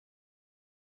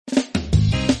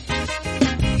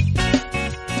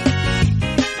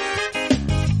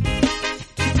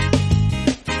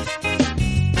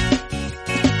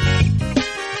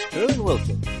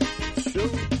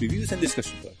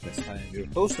Discussion Podcast. I am your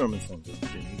host, Norman Sanzo.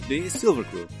 Today is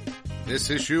Silver-Quill. This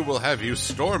issue will have you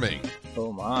storming.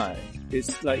 Oh my.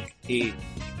 It's like a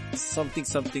something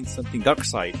dark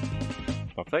side.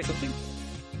 Dark side something?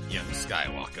 Young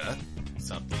Skywalker.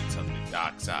 Something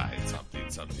dark side.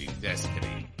 Something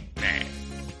destiny. Man.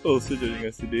 Also joining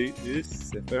us today is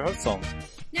Sapphire Heart Song.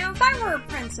 Now, if I were a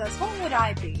princess, what would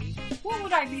I be? What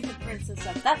would I be the princess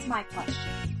of? That's my question.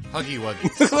 Huggy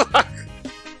Wuggies.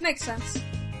 Makes sense.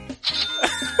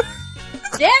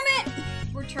 Damn it!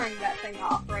 We're turning that thing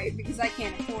off, right? Because I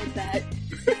can't afford that.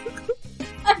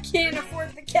 I can't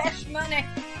afford the cash money.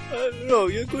 No,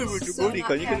 you're going with the So body not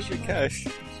card. You can cash get money. cash.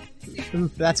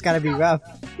 Oof, that's gotta be rough.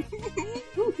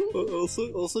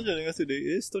 Also joining us today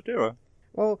is Torterra.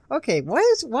 Well, okay, why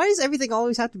does everything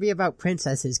always have to be about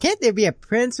princesses? Can't there be a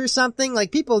prince or something?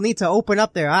 Like, people need to open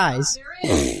up their eyes. There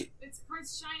is. It's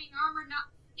Prince Shining Armor. Not.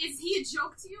 Is he a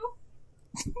joke to you?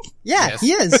 Yeah, Yes.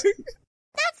 he is.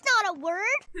 That's not a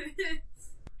word.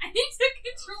 I need to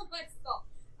control myself.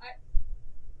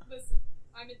 Listen.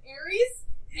 I'm an Aries,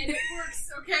 and it works.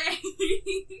 Okay.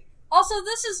 Also,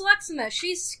 this is Lexima.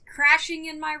 She's crashing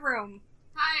in my room.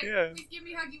 Hi. Yeah. Please give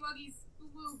me huggy wuggies. Woo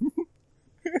woo.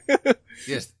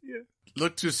 Yes. Yeah.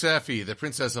 Look to Safi, the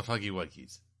princess of Huggy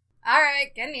Wuggies.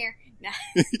 Alright, come here. Nah.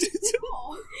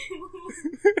 Oh.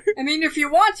 I mean, if you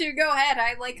want to, go ahead.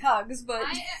 I like hugs, but...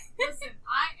 Listen,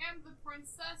 I am the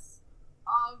princess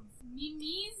of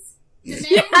Mimi's.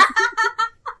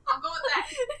 I'll go with that.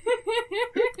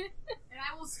 And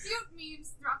I will spew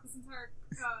memes throughout this entire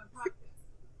podcast.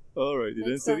 Alright, then.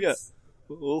 Makes So yeah. sense.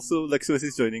 Also, Lexus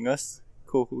is joining us.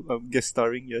 Guest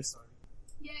starring, yes.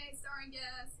 Yay, starring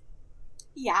guest.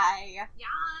 Yay. Yes,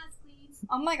 please.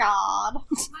 Oh my god. Oh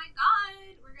my god,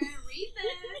 we're gonna read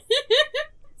this.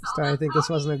 It's all Starting to about think this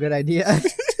wasn't a good Tommy. idea.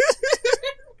 This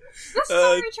is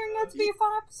already turning out to be a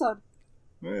fun episode.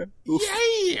 Yeah. Oof.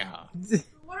 Yeah!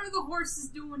 What are the horses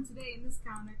doing today in this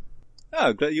comic?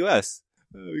 Ah, glad you asked.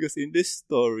 Because in this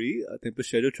story, Tempest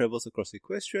Shadow travels across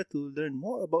Equestria to learn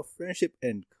more about friendship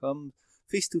and come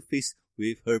face to face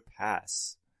with her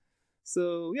past.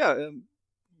 So, yeah,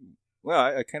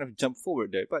 I kind of jumped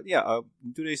forward there. But yeah,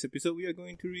 in today's episode, we are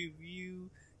going to review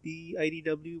the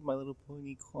IDW My Little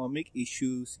Pony comic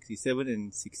issue 67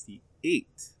 and 68.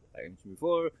 Like I mentioned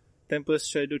before, Tempest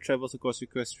Shadow travels across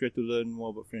Equestria to learn more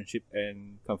about friendship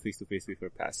and come face to face with her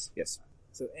past. Yes.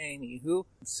 So, anywho,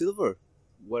 Silver,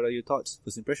 what are your thoughts,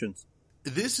 first impressions?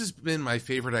 This has been my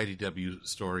favorite IDW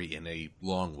story in a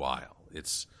long while.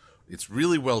 It's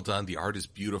really well done. The art is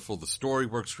beautiful. The story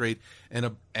works great.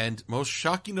 And most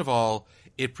shocking of all,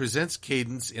 it presents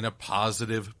Cadence in a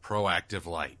positive, proactive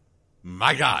light.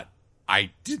 My God,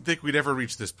 I didn't think we'd ever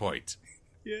reach this point.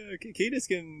 Yeah, Cadence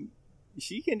can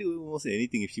do almost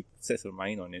anything if she sets her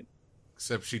mind on it.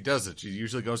 Except she doesn't. She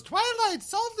usually goes, Twilight,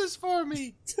 solve this for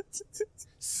me.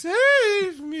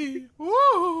 Save me.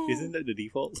 Whoa. Isn't that the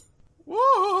default?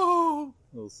 Whoa.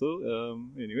 Also,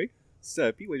 anyway,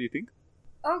 Sappy, what do you think?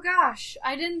 Oh gosh,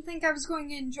 I didn't think I was going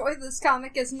to enjoy this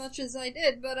comic as much as I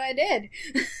did, but I did.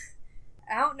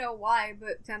 I don't know why,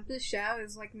 but Tempest Shadow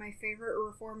is like my favorite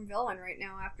reform villain right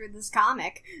now after this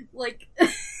comic. Like,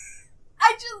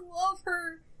 I just love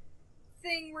her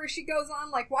thing where she goes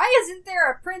on like, why isn't there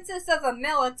a princess of the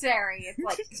military? It's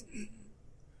like...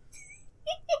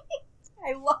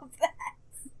 I love that.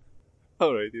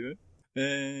 Alright,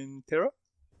 And Tara?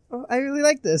 Oh, I really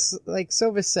like this. Like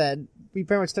Silva said, we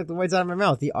pretty much took the words out of my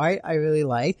mouth. The art I really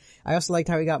like. I also liked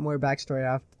how we got more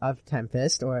backstory of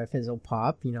Tempest, or Fizzle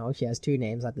Pop. You know, she has two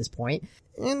names at this point.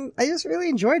 And I just really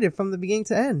enjoyed it from the beginning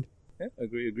to end. Yeah,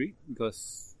 agree,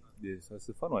 because this was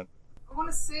a fun one. I want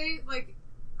to say, like,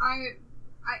 I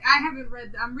haven't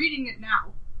read. I'm reading it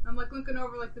now. I'm like looking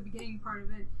over like the beginning part of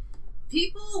it.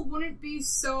 People wouldn't be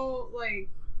so like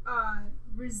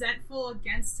resentful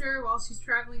against her while she's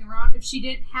traveling around if she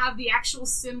didn't have the actual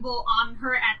symbol on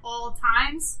her at all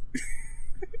times.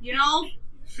 You know?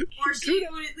 Or she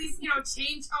would at least,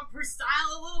 change up her style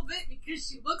a little bit because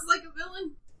she looks like a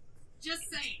villain. Just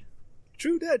saying.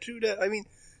 True that. I mean,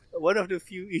 one of the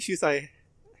few issues I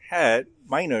had,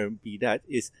 minor be that,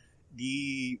 is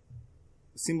the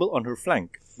symbol on her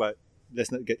flank. But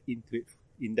let's not get into it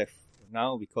in depth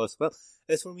now because, well,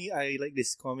 as for me, I like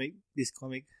this comic. This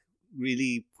comic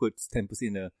really puts Tempest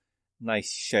in a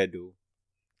nice shadow.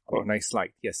 Or nice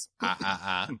light, yes.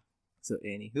 So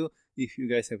anywho, if you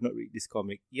guys have not read this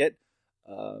comic yet,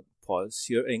 pause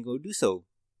here and go do so.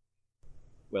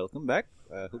 Welcome back.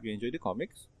 I hope you enjoyed the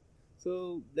comics.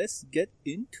 So let's get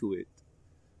into it.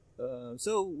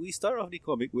 So we start off the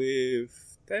comic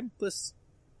with Tempest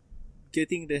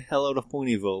getting the hell out of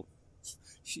Ponyville.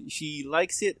 She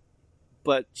likes it,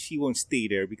 but she won't stay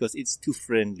there because it's too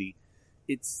friendly.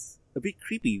 It's a bit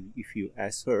creepy if you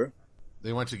ask her.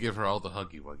 They want to give her all the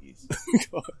huggy wuggies.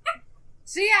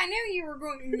 See, I knew you were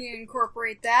going to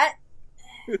incorporate that.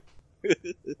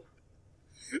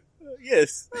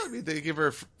 Yes. I mean, they give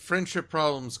her friendship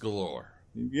problems galore.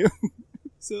 Yeah.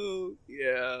 So,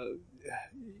 yeah.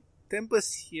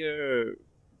 Tempest here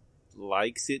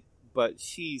likes it, but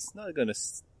she's not gonna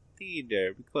stay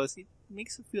there because it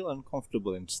makes her feel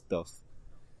uncomfortable and stuff.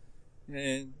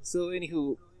 And so,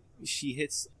 anywho, she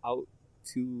heads out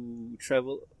to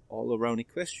travel all around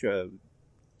Equestria,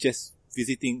 just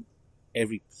visiting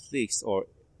every place,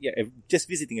 just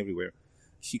visiting everywhere.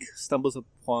 She stumbles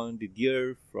upon the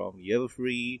deer from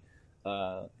Everfree,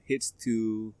 heads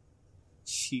to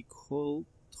Chicotog.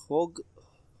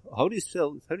 How do you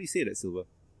say that, Silva?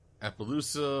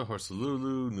 Appaloosa,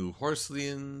 Horsalulu, New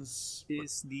Horselians.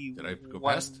 Is the Did I go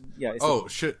one, past? Yeah.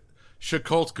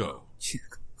 Chicoltco.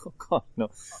 No.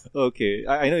 Okay,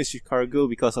 I know it's Chicago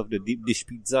because of the deep dish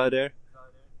pizza there,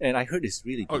 and I heard it's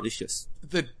really delicious.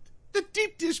 The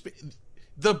deep dish.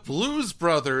 The Blues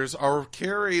Brothers are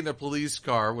carrying a police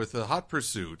car with a hot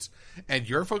pursuit, and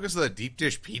you're focused on the deep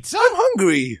dish pizza? I'm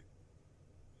hungry!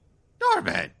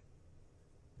 Norman!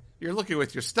 You're looking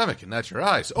with your stomach and not your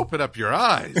eyes. Open up your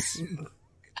eyes.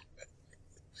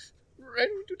 Right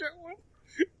into that one.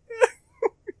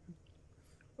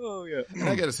 Oh, yeah. And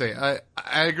I gotta say, I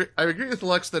agree with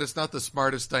Lux that it's not the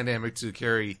smartest dynamic to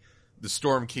carry the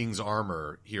Storm King's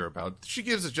armor here about. She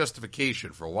gives a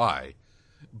justification for why.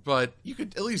 But you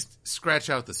could at least scratch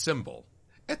out the symbol.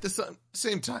 At the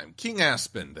same time, King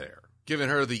Aspen there, giving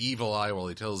her the evil eye while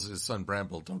he tells his son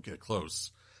Bramble, don't get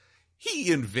close.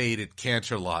 He invaded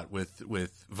Canterlot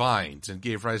with vines and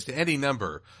gave rise to any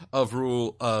number of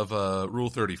Rule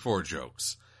 34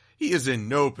 jokes. He is in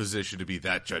no position to be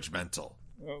that judgmental.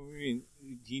 I mean,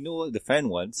 do you know what the fan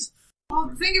wants?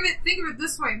 Well, think of it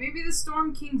this way. Maybe the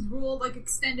Storm King's rule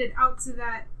extended out to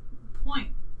that point,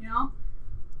 you know?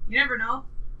 You never know.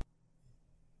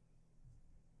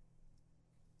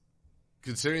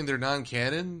 Considering they're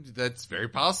non-canon, that's very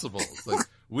possible. It's like,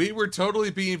 we were totally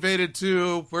being invaded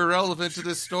too. We're relevant to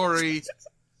this story.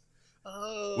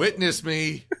 Witness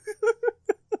me.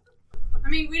 I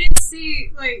mean, we didn't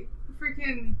see,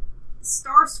 freaking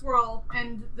Star Swirl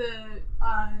and the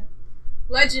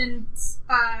legends,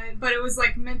 but it was,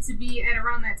 meant to be at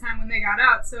around that time when they got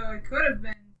out, so it could have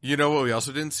been. You know what we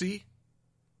also didn't see?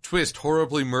 Twist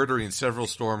horribly murdering several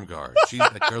storm guards.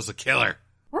 That girl's a killer.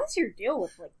 What's your deal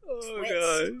with, Twist?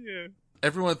 God, yeah.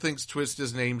 Everyone thinks Twist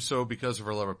is named so because of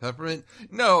her love of peppermint.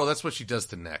 No, that's what she does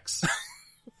to Nex.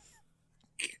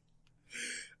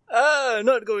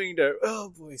 Not going there.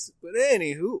 Oh, boys. But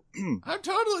anywho. I'm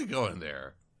totally going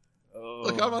there.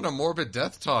 Look, I'm on a morbid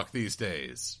death talk these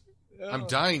days. I'm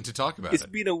dying to talk about it. It's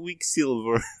been a week,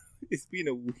 Silver. It's been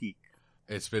a week.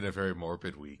 It's been a very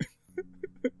morbid week.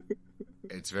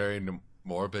 It's very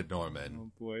morbid, Norman.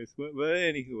 Oh, boys. But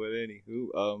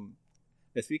anywho,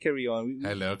 as we carry on...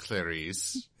 Hello,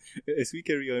 Clarice. As we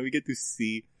carry on, we get to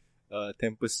see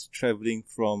Tempest traveling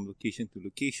from location to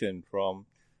location, from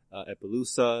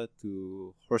Appaloosa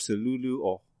to Horsalulu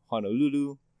or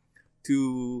Honolulu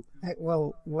to...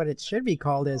 Well, what it should be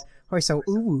called is Horso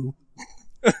Uwu.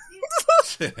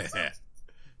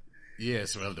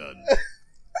 Yes, well done.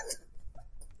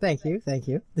 Thank you.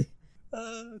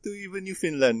 To even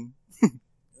Newfoundland.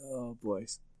 Oh,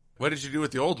 boys. What did you do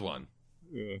with the old one?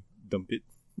 Dump it.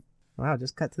 Wow,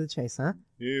 just cut to the chase, huh?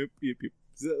 Yep.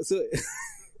 So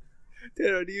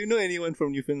Tara, do you know anyone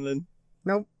from Newfoundland?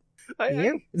 Nope. I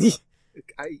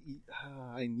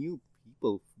knew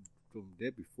people from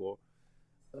there before.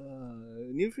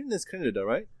 Newfoundland's Canada,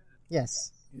 right?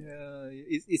 Yes. Yeah,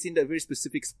 it's in that very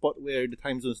specific spot where the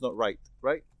time zone's not right?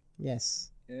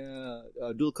 Yes. Yeah,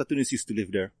 dual cartoonists used to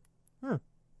live there. Huh.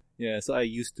 Yeah, so I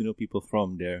used to know people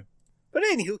from there. But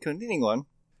anywho, continuing on,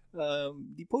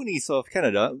 the ponies of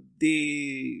Canada,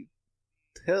 they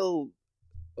tell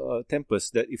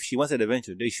Tempest that if she wants an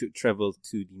adventure, they should travel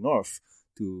to the north,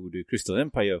 to the Crystal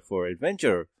Empire for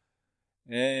adventure.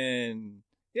 And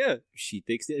yeah, she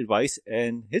takes the advice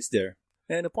and heads there.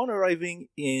 And upon arriving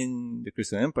in the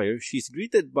Crystal Empire, she's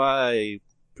greeted by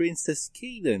Princess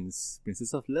Cadence,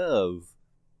 Princess of Love.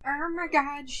 Oh my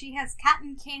god, she has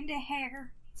cotton candy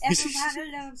hair.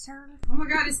 Everybody loves her. Oh my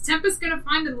god, is Tempest gonna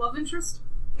find a love interest?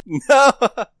 No!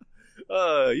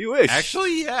 You wish.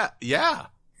 Actually,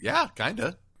 yeah,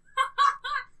 kinda.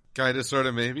 Kinda,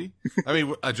 sorta, maybe. I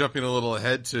mean, I'm jumping a little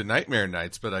ahead to Nightmare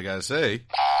Nights, but I gotta say...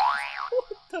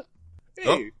 Hey.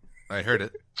 Oh, I heard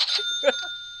it.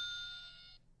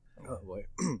 Oh boy.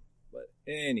 But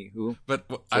anywho. But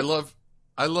I love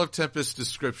I love Tempest's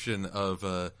description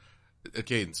of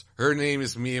Cadence. Her name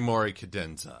is Miyamori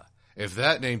Cadenza. If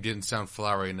that name didn't sound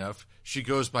flowery enough, she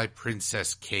goes by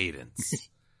Princess Cadence.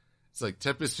 It's like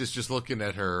Tempest is just looking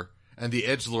at her, and the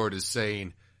edgelord is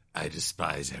saying, I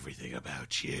despise everything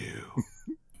about you.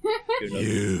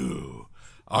 You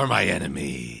are my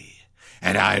enemy,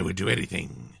 and I would do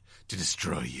anything to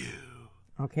destroy you.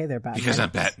 Okay, they're Batman. Because I'm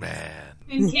Batman.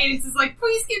 And Cadence is like,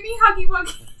 please give me Huggy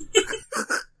Wuggy.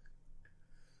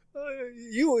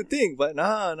 You would think, but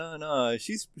nah.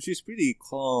 She's pretty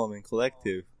calm and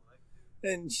collective.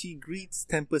 And she greets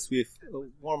Tempest with a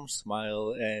warm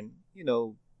smile and,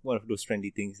 one of those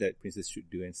friendly things that princess should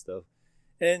do and stuff.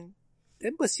 And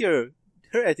Tempest here,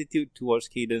 her attitude towards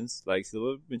Cadence, like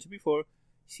Silver mentioned before,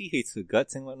 she hates her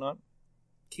guts and whatnot.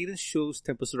 Cadence shows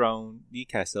Tempest around the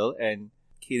castle and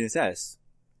Cadence asks,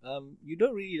 you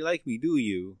don't really like me, do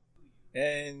you?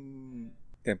 And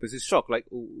Tempest is shocked, like,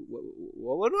 oh,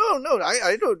 no,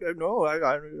 I don't know, I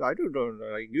don't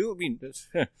like you. I mean,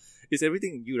 it's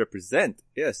everything you represent.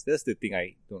 Yes, that's the thing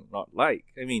I do not like.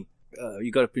 I mean,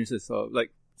 you got a princess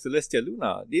like Celestia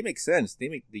Luna. They make sense. They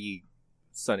make the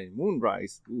sun and moon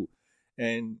rise. Ooh.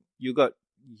 And you got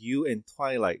you and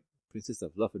Twilight, princess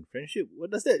of love and friendship.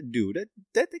 What does that do? That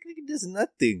technically does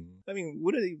nothing. I mean,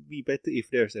 wouldn't it be better if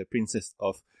there's a princess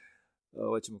of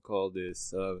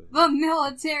the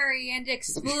military and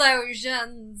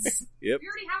explosions. Yep. We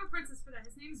already have a princess for that.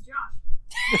 His name's Josh.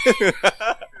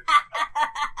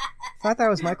 I thought that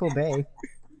was Michael Bay.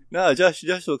 No, Josh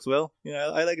works well. Yeah,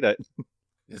 I like that.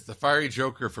 It's the fiery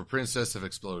Joker for Princess of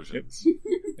Explosions.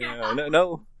 Yep.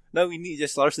 No, we need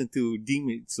Jess Larson to deem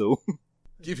it so.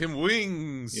 Give him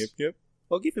wings. Yep.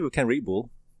 Or give him a can Red Bull.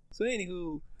 So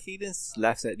anywho, Cadence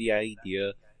laughs at the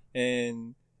idea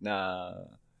and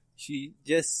she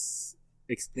just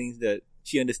explains that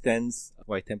she understands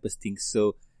why Tempest thinks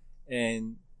so.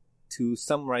 And to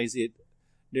summarize it,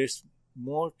 there's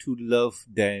more to love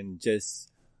than just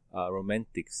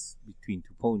romantics between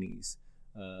two ponies.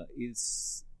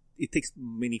 It takes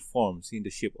many forms in the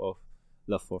shape of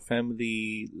love for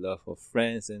family, love of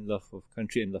friends, and love of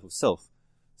country, and love of self.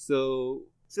 So,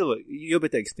 Silver, you're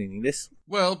better explaining this.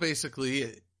 Well,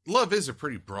 basically, love is a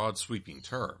pretty broad, sweeping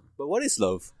term. But what is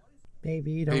love?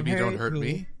 Baby, don't hurt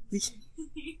me.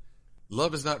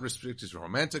 Love is not restricted to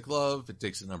romantic love. It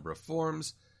takes a number of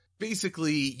forms.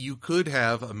 Basically, you could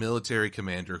have a military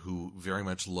commander who very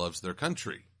much loves their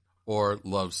country, or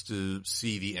loves to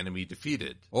see the enemy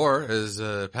defeated. Or, as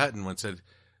Patton once said,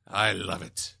 I love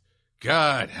it.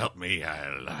 God help me,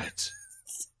 I love it.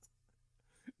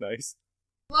 Nice.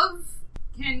 Love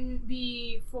can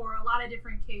be for a lot of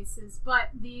different cases, but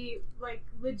the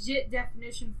legit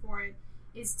definition for it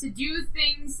is to do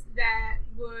things that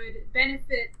would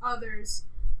benefit others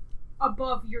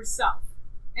above yourself.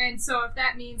 And so if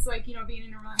that means being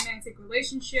in a romantic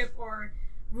relationship or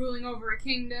ruling over a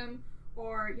kingdom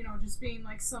or just being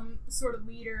some sort of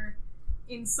leader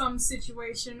in some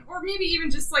situation, or maybe even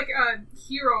just a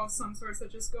hero of some sort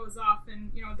that just goes off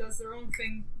and does their own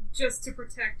thing just to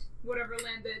protect whatever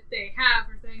land that they have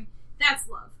or thing, that's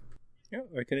love. Yeah,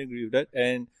 I can agree with that.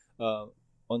 And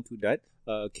onto that,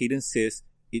 Cadence says,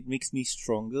 it makes me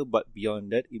stronger, but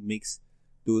beyond that, it makes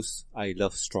those I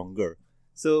love stronger.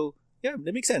 So, yeah,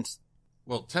 that makes sense.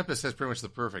 Well, Tempest has pretty much the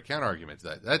perfect counter-argument to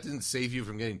that. That didn't save you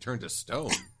from getting turned to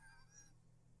stone.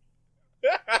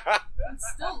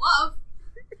 It's still love.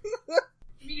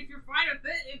 I mean, if you're fine with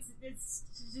it, it's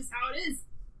just how it is.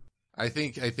 I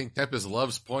think Tempest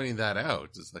loves pointing that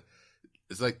out.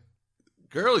 It's like,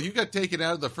 girl, you got taken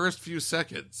out in the first few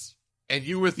seconds, and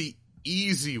you were the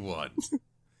easy one.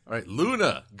 All right,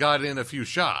 Luna got in a few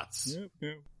shots.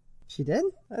 Yep. She did?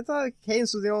 I thought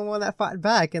Cadence was the only one that fought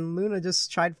back, and Luna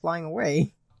just tried flying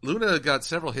away. Luna got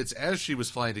several hits as she was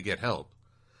flying to get help.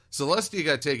 Celestia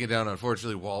got taken down,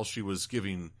 unfortunately, while she was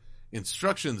giving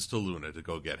instructions to Luna to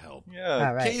go get help.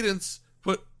 Yeah. Right. Cadence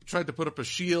tried to put up a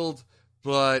shield,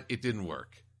 but it didn't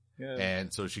work. Yeah.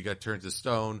 And so she got turned to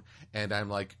stone, and I'm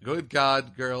like, good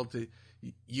God, girl,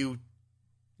 you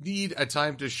need a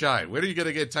time to shine. Where are you going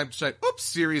to get time to shine? Oops,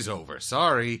 series over.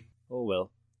 Sorry. Oh,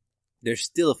 well. There's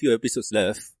still a few episodes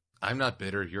left. I'm not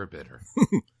bitter. You're bitter.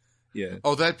 Yeah.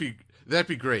 Oh, that'd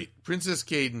be great. Princess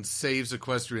Cadence saves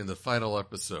Equestria in the final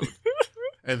episode.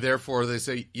 And therefore they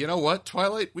say, you know what,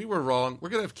 Twilight, we were wrong. We're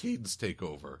going to have Cadence take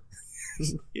over.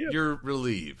 Yep. You're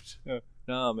relieved.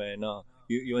 No, man, no.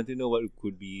 You want to know what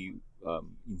could be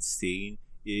insane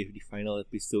if the final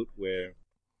episode where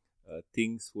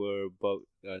things were about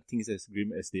things as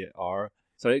grim as they are.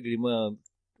 Sorry, Grimmer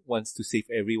wants to save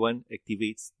everyone,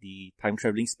 activates the time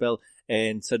traveling spell,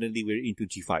 and suddenly we're into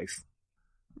G5.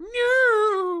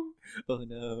 No! Oh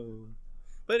no.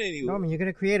 But anyway. Norman, you're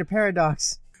gonna create a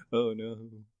paradox. Oh no.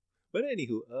 But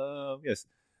anywho, yes.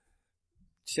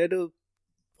 Shadow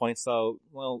points out,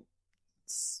 well,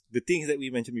 the things that we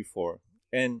mentioned before.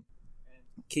 And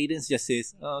Cadence just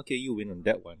says, oh, okay, you win on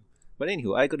that one. But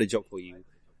anywho, I got a job for you.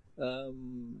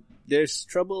 There's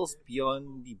troubles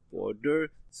beyond the border,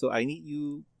 so I need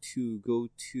you to go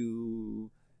to,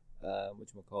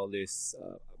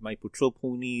 my patrol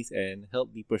ponies and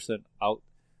help the person out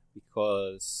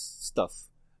because stuff.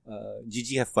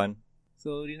 GG, have fun.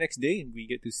 So the next day, we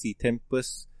get to see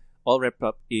Tempest all wrapped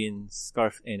up in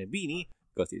scarf and a beanie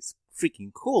because it's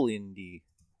freaking cold in the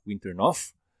winter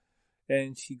north.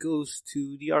 And she goes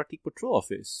to the Arctic Patrol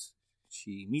office.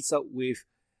 She meets up with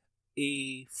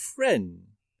a friend,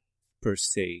 per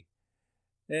se.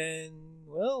 And,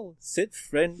 well, said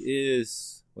friend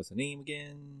is... What's her name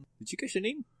again? Did you catch her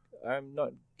name? I'm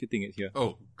not getting it here.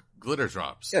 Oh, Glitter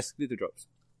Drops. Yes, Glitter Drops.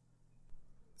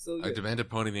 So, I demand a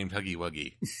pony named Huggy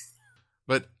Wuggy.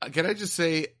 But can I just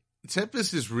say,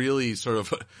 Tempest is really sort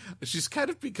of... she's kind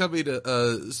of becoming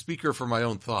a speaker for my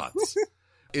own thoughts.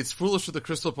 It's foolish for the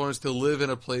crystal ponies to live in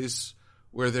a place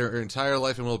where their entire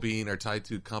life and well-being are tied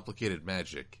to complicated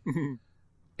magic.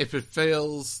 If it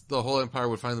fails, the whole empire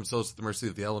would find themselves at the mercy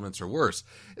of the elements or worse.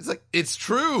 It's like, it's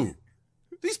true!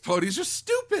 These ponies are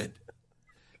stupid!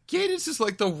 Cadence is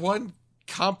like the one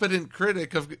competent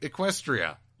critic of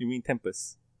Equestria. You mean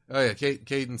Tempest? Oh yeah,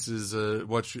 Cadence is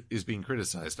what is being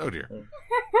criticized. Oh dear.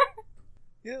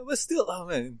 Yeah, but still, oh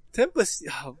man, Tempest.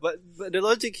 But the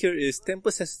logic here is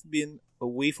Tempest has been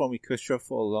away from Equestria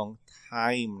for a long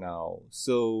time now,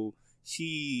 so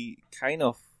she kind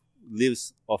of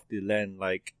lives off the land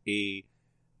like a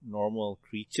normal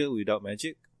creature without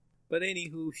magic. But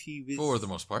anywho, she visits, for the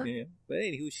most part. Yeah. But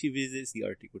anywho, she visits the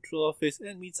Arctic Patrol office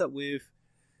and meets up with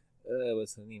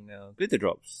what's her name now? Glitter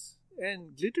Drops.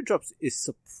 And Glitter Drops is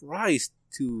surprised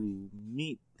to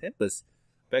meet Tempest.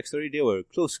 Backstory, they were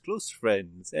close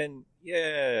friends. And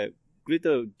yeah,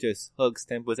 Glitter just hugs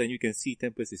Tempest, and you can see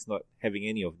Tempest is not having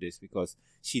any of this because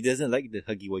she doesn't like the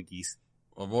huggy wuggies.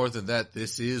 Well, more than that,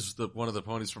 this is one of the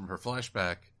ponies from her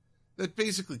flashback that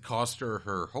basically cost her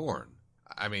her horn.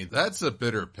 I mean, that's a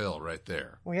bitter pill right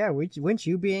there. Well, yeah, wouldn't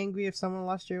you be angry if someone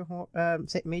lost your horn,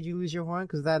 made you lose your horn?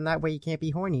 Because then that way you can't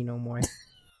be horny no more.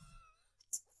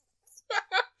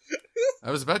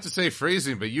 I was about to say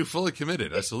phrasing, but you fully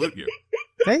committed. I salute you.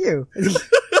 Thank you. This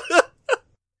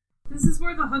is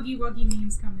where the Huggy Wuggy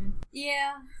memes come in.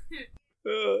 Yeah.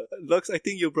 Lux, I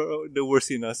think you brought out the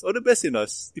worst in us, or the best in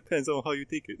us. Depends on how you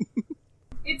take it.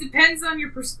 It depends on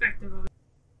your perspective of it.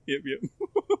 Yep.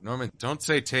 Norman, don't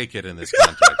say take it in this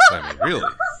context. I mean,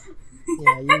 really.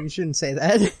 Yeah, you shouldn't say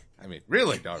that. I mean,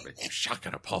 really, Norman, you're not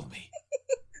going to pull me.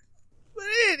 But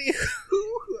anywho...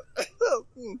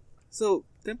 So,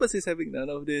 Tempest is having none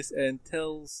of this and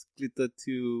tells Glitter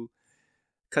to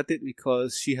cut it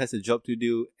because she has a job to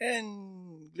do.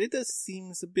 And Glitter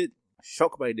seems a bit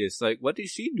shocked by this. Like, what did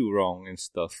she do wrong and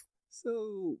stuff?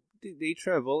 So, they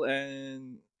travel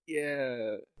and,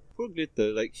 yeah, poor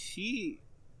Glitter, like, she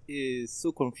is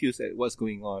so confused at what's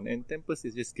going on. And Tempest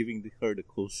is just giving her the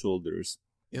cold shoulders.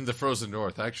 In the frozen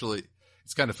north, actually,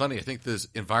 it's kind of funny. I think this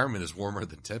environment is warmer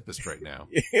than Tempest right now.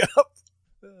 Yep.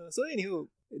 So, anywho,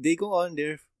 they go on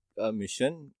their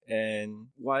mission, and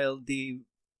while they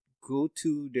go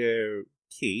to their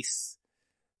case,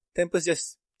 Tempest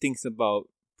just thinks about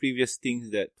previous things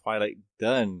that Twilight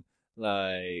done,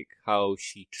 like how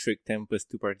she tricked Tempest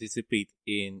to participate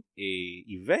in a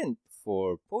event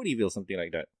for Ponyville, something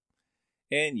like that.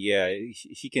 And yeah,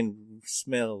 she can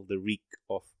smell the reek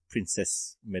of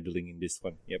princess meddling in this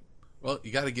one. Yep. Well,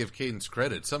 you got to give Cadence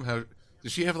credit. Somehow,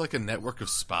 does she have like a network of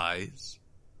spies?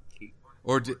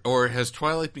 Or has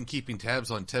Twilight been keeping tabs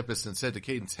on Tempest and said to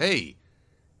Cadence, hey,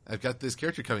 I've got this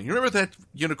character coming. You remember that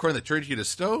unicorn that turned you to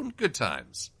stone? Good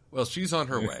times. Well, she's on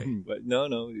her way. But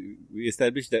no. We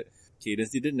established that Cadence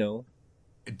didn't know.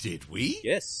 Did we?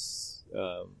 Yes.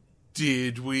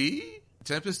 Did we?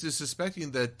 Tempest is suspecting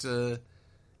that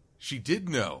she did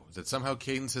know, that somehow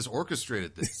Cadence has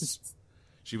orchestrated this.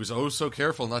 She was oh so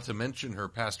careful not to mention her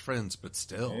past friends, but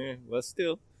still. Well,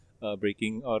 still.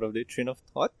 Breaking out of their train of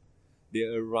thought, they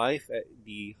arrive at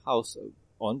the house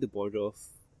on the border of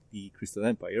the Crystal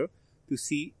Empire to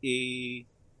see a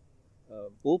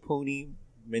old pony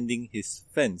mending his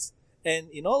fence. And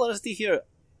in all honesty here,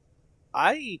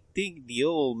 I think the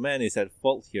old man is at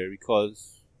fault here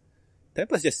because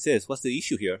Tempest just says, what's the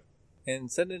issue here? And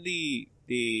suddenly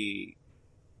they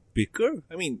bicker?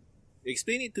 I mean,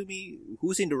 explain it to me,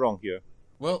 who's in the wrong here?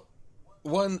 Well,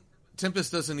 one,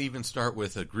 Tempest doesn't even start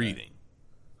with a greeting.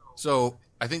 So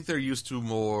I think they're used to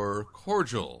more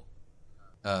cordial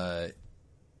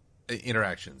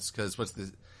interactions. Because what's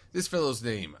this fellow's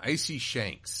name? Icy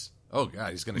Shanks. Oh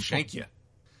God, he's going to shank you.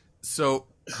 So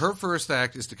her first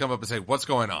act is to come up and say, "What's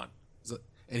going on?"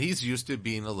 And he's used to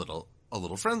being a little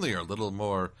friendlier, a little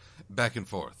more back and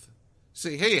forth.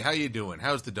 Say, "Hey, how you doing?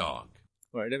 How's the dog?"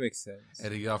 Right, that makes sense.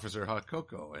 And he offers her hot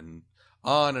cocoa, and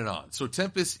on and on. So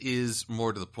Tempest is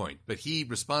more to the point, but he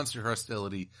responds to her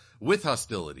hostility with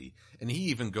hostility, and he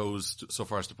even goes so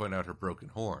far as to point out her broken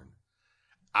horn.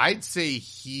 I'd say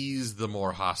he's the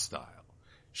more hostile.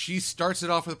 She starts it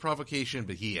off with provocation,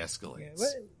 but he escalates.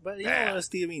 Yeah, but you know,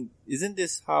 honestly, I mean, isn't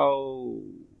this how...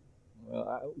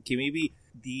 okay, maybe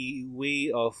the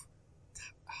way of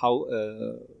how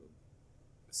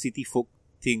city folk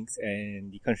thinks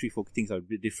and the country folk thinks are a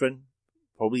bit different.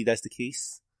 Probably that's the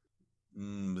case.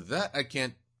 That I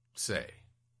can't say.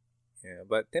 Yeah,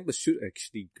 but Tempest should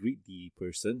actually greet the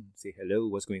person, say hello,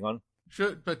 what's going on.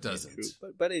 Should, but doesn't. Yeah,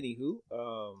 but anywho,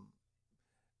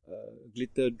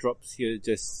 Glitter drops here,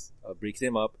 just breaks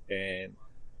them up and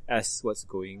asks what's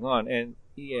going on. And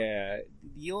yeah,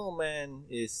 the old man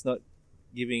is not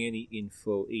giving any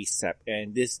info ASAP,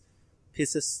 and this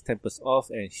pisses Tempest off,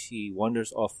 and she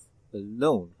wanders off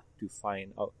alone to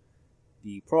find out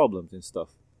the problems and stuff.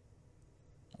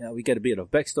 Now we get a bit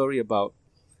of backstory about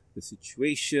the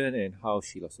situation and how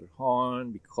she lost her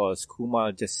horn because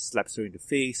Kuma just slaps her in the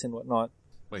face and whatnot.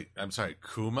 Wait, I'm sorry,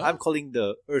 Kuma? I'm calling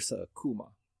the Ursa Kuma.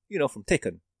 You know, from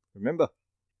Tekken. Remember?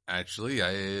 Actually,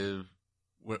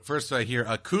 first I hear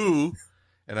Aku,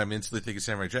 and I'm instantly thinking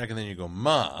Samurai Jack, and then you go,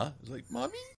 Ma. It's like,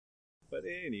 Mommy? But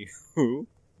anywho,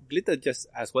 Glitter just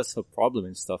asks what's her problem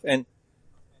and stuff. And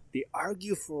they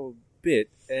argue for a bit,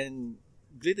 and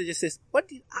Glitter just says, "What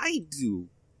did I do?"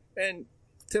 And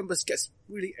Tempest gets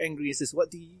really angry and says,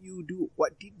 "What did you do?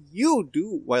 What did you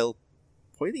do?" While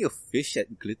pointing a fish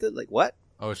at Glitter, like, what?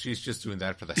 Oh, she's just doing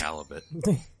that for the halibut.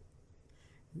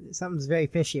 Something's very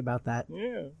fishy about that.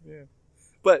 Yeah.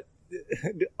 But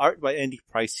the art by Andy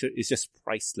Price here is just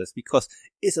priceless because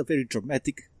it's a very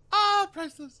dramatic...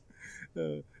 priceless!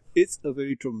 It's a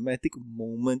very dramatic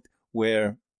moment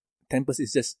where Tempest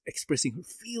is just expressing her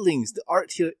feelings. The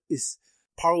art here is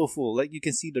powerful. Like, you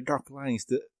can see the dark lines,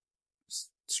 the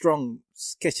strong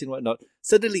sketch and whatnot.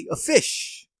 Suddenly, a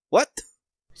fish! What?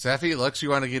 Safi, Lux, you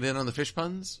want to get in on the fish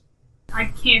puns? I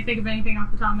can't think of anything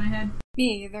off the top of my head.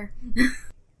 Me either.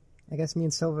 I guess me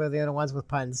and Silver are the only ones with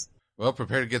puns. Well,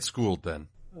 prepare to get schooled then.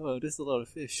 Oh, there's a lot of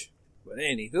fish. But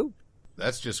anywho.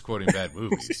 That's just quoting bad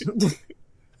movies.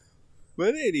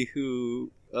 But anywho,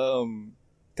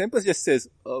 Tempest just says,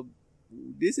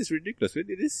 this is ridiculous. Where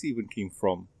did this even came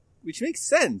from? Which makes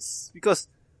sense, because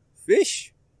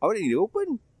fish out in the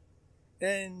open,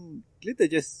 and Glitter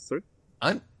just,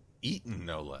 uneaten,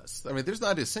 no less. I mean, there's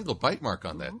not a single bite mark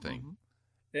on that thing.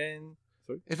 And,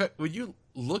 in fact, when you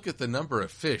look at the number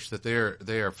of fish that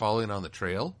they are following on the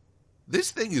trail,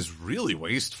 this thing is really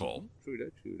wasteful. True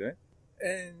that.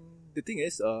 And the thing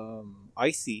is,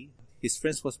 Icy, his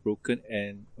fence was broken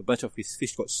and a bunch of his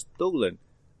fish got stolen.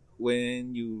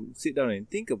 When you sit down and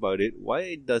think about it,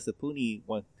 why does a pony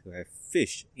want to have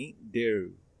fish? Ain't there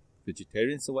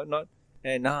vegetarians or whatnot?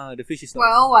 And the fish is not...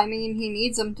 Well, I mean, he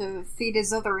needs them to feed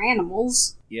his other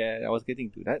animals. Yeah, I was getting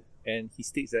to that. And he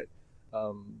states that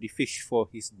the fish for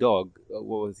his dog,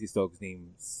 what was his dog's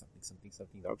name?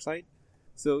 Something Darkside.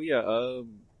 So yeah,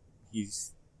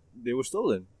 they were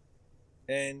stolen.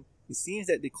 And it seems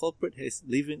that the culprit has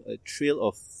leaving a trail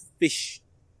of fish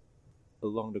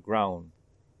along the ground.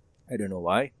 I don't know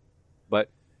why, but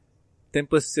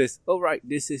Tempest says, "Alright,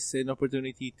 this is an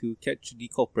opportunity to catch the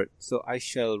culprit, so I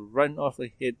shall run off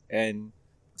ahead and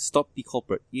stop the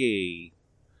culprit. Yay.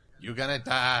 You're gonna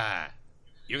die.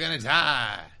 You're gonna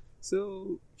die."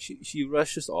 So she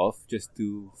rushes off just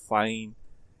to find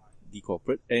the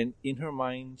culprit, and in her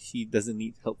mind, she doesn't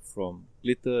need help from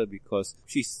Glitter because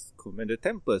she's Commander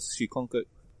Tempest. She conquered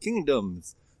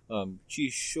kingdoms.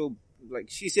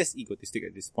 She's just egotistic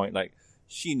at this point. Like,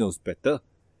 she knows better,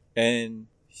 and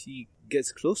she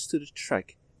gets close to the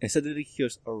track and suddenly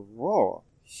hears a roar.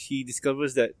 She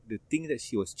discovers that the thing that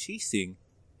she was chasing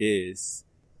is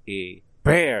a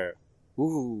bear.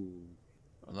 Ooh.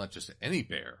 Well, not just any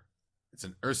bear. It's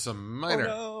an Ursa Minor.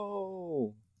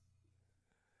 Oh,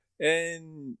 no.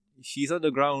 And she's on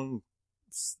the ground,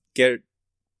 scared,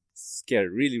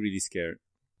 really, really scared.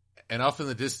 And off in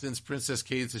the distance, Princess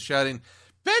Cadence is shouting,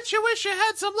 "Bet you wish you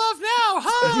had some love now,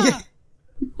 huh?"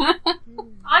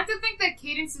 I like to think that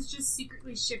Cadence is just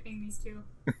secretly shipping these two.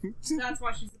 That's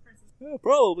why she's the princess. Yeah,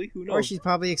 probably, who knows? Or she's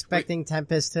probably expecting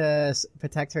Tempest to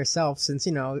protect herself, since,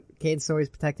 Cadence is always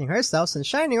protecting herself, since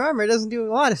Shining Armor doesn't do a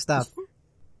lot of stuff.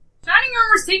 Shining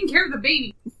Armor's taking care of the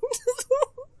baby.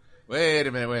 Wait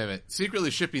a minute.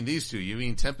 Secretly shipping these two, you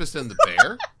mean Tempest and the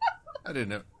bear? I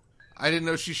didn't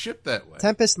know she shipped that way.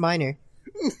 Tempest Minor.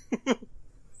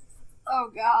 Oh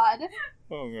God.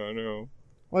 Oh no.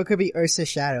 Or it could be Ursa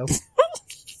Shadow.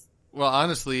 Well,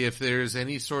 honestly, if there's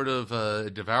any sort of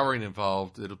devouring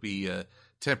involved, it'll be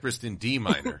Tempest in D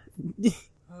minor.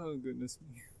 Oh goodness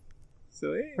me.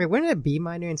 So hey. Wait, wouldn't it be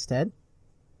minor instead?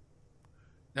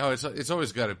 No, it's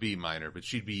always got to be minor, but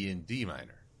she'd be in D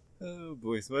minor. Oh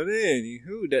boys, but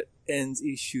anywho, that ends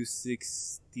issue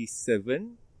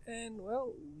 67, and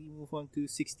well, we move on to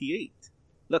 68.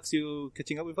 Lux, you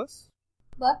catching up with us?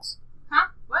 Lux, Huh?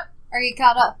 What? are you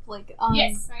caught up?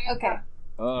 Yes, I am. Okay.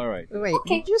 Alright. Wait,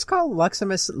 Okay. did you just call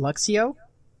Luximus Luxio?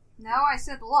 No, I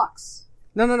said Lux.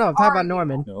 No, I'm talking Are about you?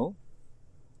 Norman. No?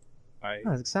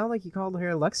 Oh, it sounded like you called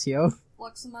her Luxio.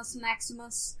 Luximus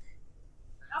Maximus.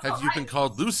 Have you been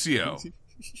called Lucio?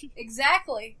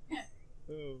 Exactly.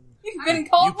 Oh. You've been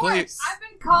called You play- worse. I've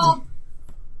been called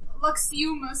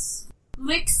Luxiumus.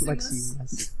 Liximus.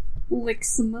 Luximus.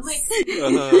 Liximus.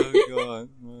 Oh god.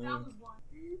 That was one.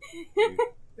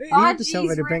 Hey, Ah, Leave the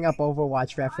silver jeez, to bring Rick. up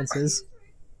Overwatch references.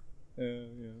 yeah.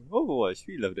 Overwatch,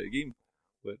 we love that game.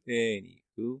 But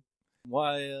anywho,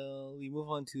 while we move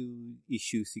on to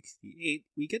issue 68,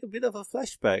 we get a bit of a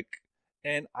flashback.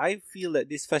 And I feel that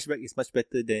this flashback is much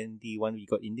better than the one we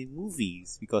got in the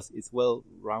movies because it's well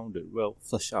rounded, well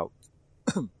flushed out.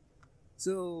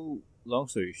 So, long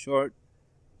story short,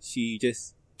 she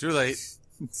just Too late.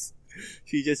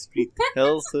 she just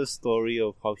retells her story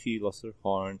of how she lost her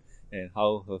horn and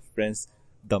how her friends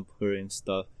dumped her and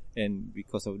stuff. And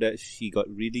because of that, she got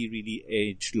really, really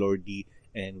edgelordy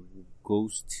and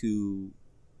goes to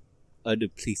other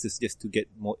places just to get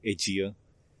more edgier.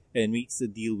 And makes a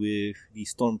deal with the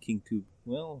Storm King to,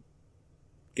 well,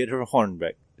 get her horn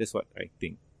back. That's what I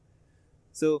think.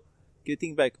 So,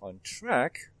 getting back on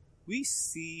track, we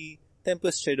see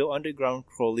Tempest Shadow underground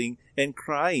crawling and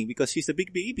crying because she's a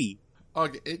big baby.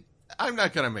 Okay, I'm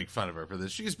not going to make fun of her for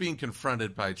this. She's being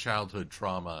confronted by childhood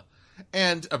trauma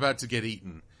and about to get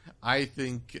eaten. I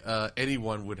think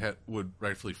anyone would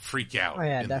rightfully freak out. Oh,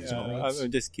 yeah, in these definitely. moments.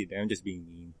 I'm just kidding. I'm just being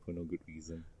mean for no good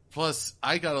reason. Plus,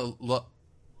 I gotta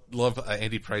love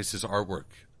Andy Price's artwork,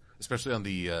 especially on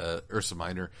the Ursa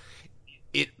Minor.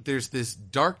 There's this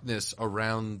darkness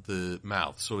around the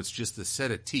mouth, so it's just a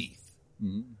set of teeth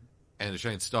and a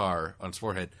giant star on its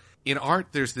forehead. In art,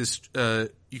 there's this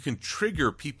you can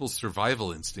trigger people's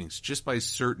survival instincts just by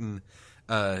certain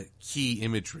key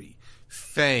imagery: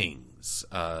 fangs,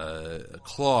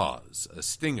 claws, a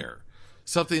stinger,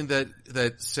 something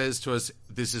that says to us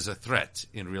this is a threat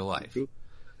in real life. True.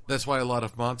 That's why a lot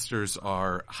of monsters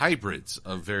are hybrids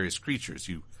of various creatures.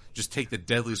 You just take the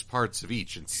deadliest parts of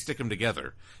each and stick them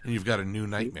together, and you've got a new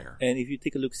nightmare. And if you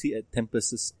take a look-see at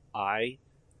Tempest's eye,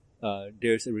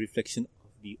 there's a reflection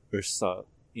of the Ursa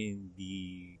in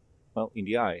the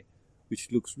eye,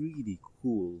 which looks really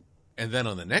cool. And then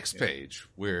on the next page,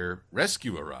 where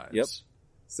Rescue arrives. Yep.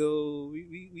 So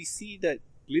we see that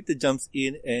Glitter jumps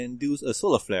in and does a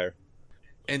solar flare.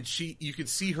 And you can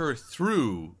see her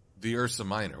through the Ursa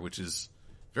Minor, which is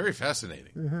very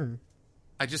fascinating. Mm-hmm.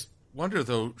 I just wonder,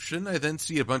 though, shouldn't I then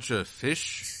see a bunch of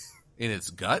fish in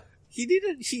its gut?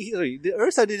 The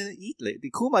Ursa didn't eat, the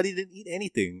Kuma didn't eat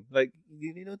anything. Did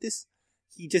you notice?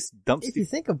 He just dumps If you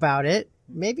think about it,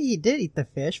 maybe he did eat the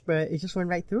fish, but it just went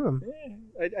right through him.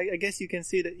 Yeah, I guess you can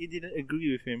say that he didn't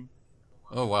agree with him.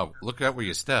 Oh, wow. Look out where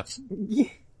you step. Yeah.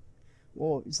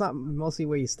 Well, it's not mostly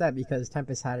where you step because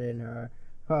Tempest had it in her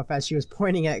hoof as she was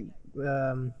pointing at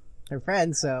her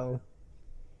friend, so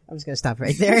I'm just gonna stop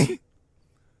right there.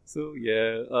 So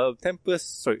yeah,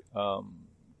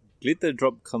 Glitter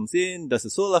Drop comes in, does a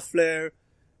solar flare,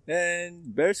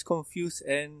 and Bear's confused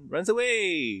and runs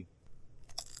away.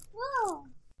 Whoa.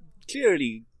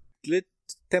 Clearly,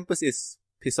 Tempest is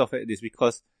pissed off at this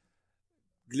because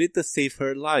Glitter saved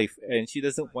her life and she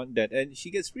doesn't want that. And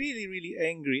she gets really, really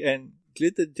angry and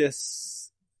Glitter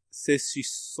just says she's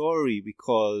sorry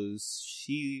because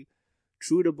she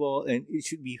threw the ball and it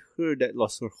should be her that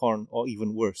lost her horn or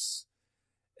even worse.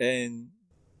 And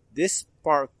this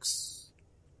sparks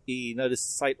another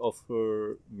side of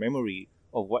her memory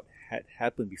of what had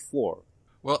happened before.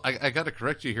 Well, I got to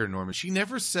correct you here, Norman. She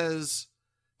never says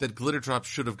that Glitterdrop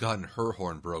should have gotten her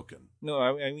horn broken. No,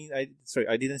 I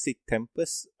didn't say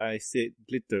Tempest. I said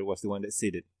Glitter was the one that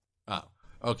said it. Oh,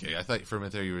 okay. I thought for a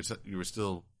minute there you were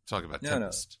still talking about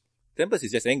Tempest. No. Tempest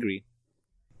is just angry.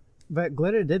 But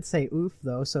Glitter did say oof,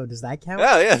 though, so does that count?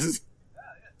 Ah, yes.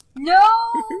 No,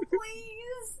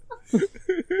 please.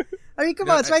 I mean, come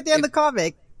on, it's right there in the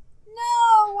comic.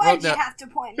 No, why'd Well, you have to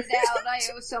point it out? I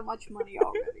owe so much money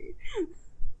already.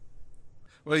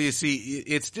 Well, you see,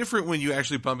 it's different when you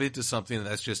actually bump into something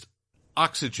that's just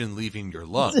oxygen leaving your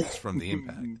lungs from the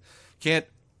impact. Can't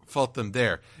fault them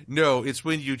there. No, it's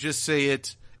when you just say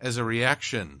it as a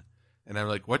reaction, and I'm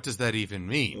like, what does that even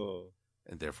mean? Oh.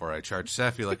 And therefore I charge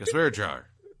Safi like a swear jar.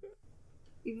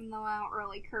 Even though I don't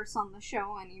really curse on the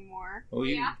show anymore. Oh,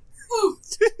 you... Yeah. Ooh.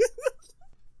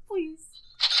 Please.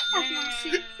 Have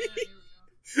mercy.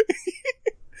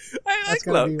 I That's like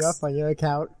gonna be Lux. rough on your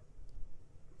account.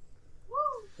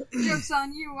 Joke's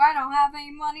on you, I don't have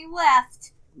any money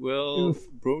left. Well,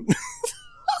 Oof. bro.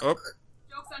 Oh,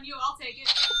 Joke's on you, I'll take it.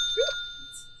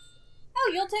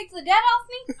 Oh, you'll take the debt off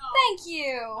me? No. Thank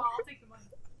you. No, I'll take the money.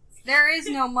 There is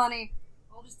no money.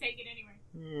 I'll just take it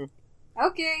anyway.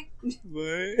 Okay.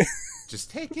 but,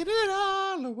 just taking it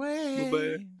all away.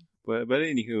 but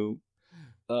anywho,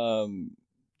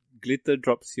 Glitter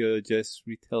Drops here just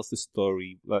retells the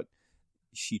story, but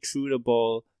she threw the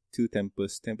ball to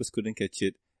Tempest. Tempest couldn't catch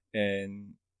it,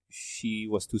 and she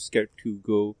was too scared to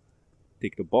go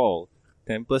take the ball.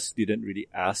 Tempest didn't really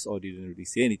ask or didn't really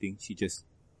say anything. She just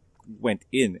went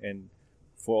in, and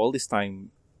for all this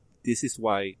time, this is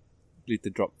why Glitter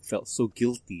Drop felt so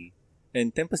guilty.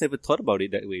 And Tempest never thought about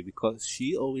it that way, because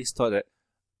she always thought that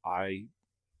I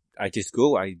just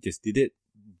did it.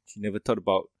 She never thought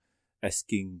about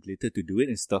asking Glitter to do it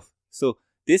and stuff. So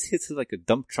this hits her like a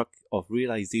dump truck of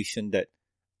realization that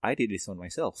I did this on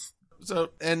myself. So,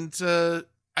 and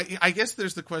I guess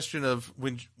there's the question of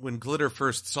when Glitter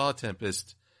first saw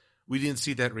Tempest, we didn't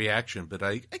see that reaction, but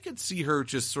I could see her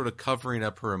just sort of covering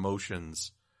up her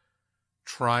emotions,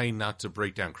 trying not to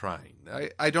break down crying.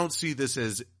 I don't see this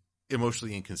as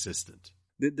emotionally inconsistent.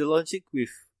 The logic with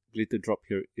Glitter Drop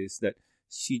here is that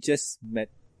she just met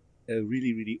a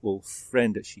really, really old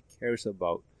friend that she cares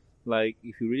about. Like,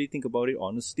 if you really think about it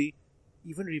honestly,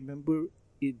 even remember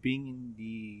it being in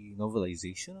the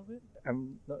novelization of it?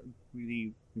 I'm not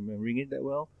really remembering it that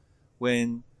well.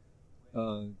 When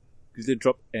Glitter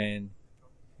Drop and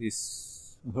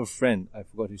her friend, I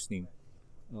forgot his name,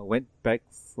 went back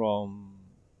from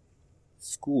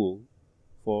school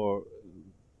for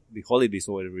the holidays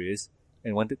or whatever it is,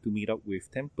 and wanted to meet up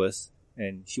with Tempest,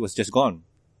 and she was just gone.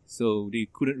 So they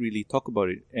couldn't really talk about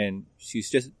it, and she's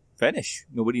just vanished.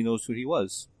 Nobody knows who he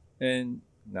was. And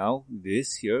now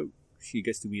this here, she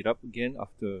gets to meet up again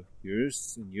after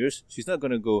years and years. She's not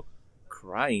gonna go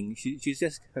crying. She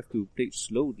just have to play it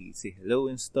slowly, say hello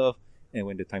and stuff, and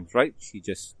when the time's right, she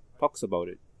just talks about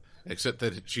it. Except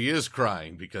that she is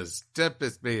crying because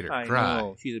Tempest made her I cry.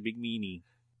 know, she's a big meanie.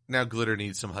 Now Glitter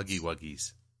needs some huggy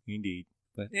wuggies. Indeed.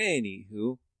 But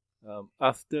anywho,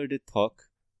 after the talk,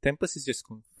 Tempest is just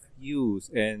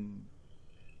confused and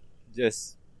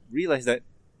just realized that,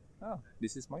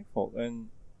 this is my fault, and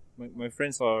my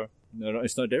friends are, no,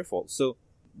 it's not their fault. So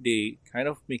they kind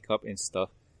of make up and stuff.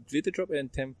 Glitter Drop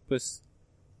and Tempest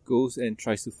goes and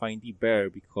tries to find the bear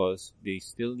because they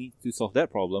still need to solve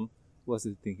that problem. What's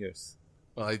the thing here?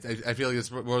 Well, I feel like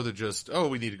it's more than just,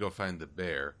 we need to go find the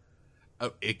bear.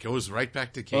 It goes right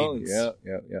back to Cadence. Oh,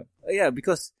 yeah,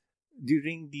 because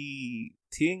during the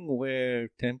thing where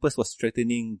Tempest was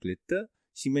threatening Glitter,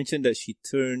 she mentioned that she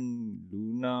turned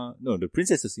the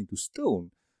princesses into stone.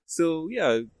 So,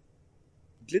 yeah,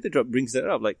 Glitter Drop brings that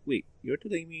up. Like, wait, you're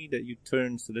telling me that you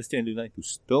turned Celestia and Luna into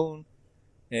stone?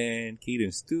 And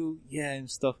Cadence too? Yeah,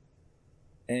 and stuff.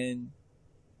 And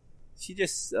she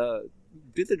just,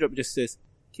 Glitter Drop just says,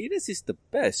 Cadence is the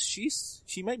best.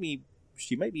 She might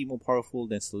be more powerful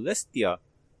than Celestia.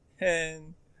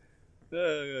 And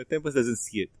Tempest doesn't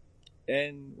see it.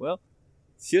 And, well,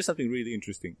 here's something really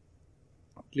interesting.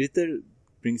 Glitter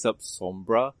brings up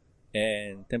Sombra,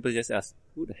 and Tempest just asks,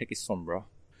 who the heck is Sombra?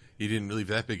 He didn't leave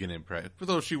that big an imprint,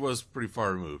 although she was pretty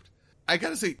far removed. I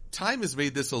gotta say, time has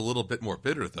made this a little bit more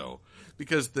bitter, though,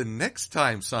 because the next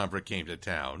time Sombra came to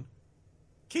town,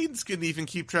 Cadence couldn't even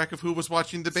keep track of who was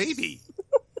watching the baby.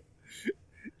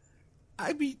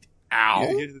 I mean, ow!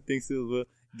 Yeah, here's the thing, Silver.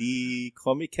 The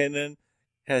comic canon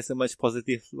has a much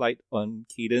positive light on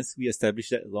Cadence. We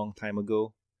established that a long time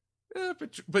ago.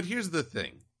 But here's the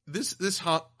thing. This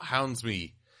hounds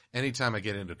me anytime I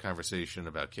get into a conversation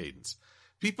about Cadence.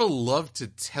 People love to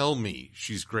tell me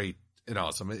she's great and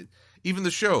awesome. Even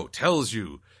the show tells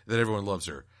you that everyone loves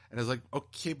her. And I was like,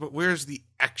 okay, but where's the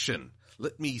action?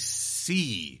 Let me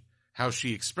see how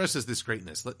she expresses this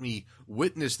greatness. Let me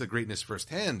witness the greatness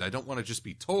firsthand. I don't want to just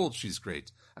be told she's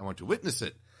great. I want to witness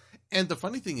it. And the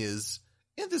funny thing is,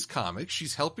 in this comic,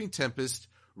 she's helping Tempest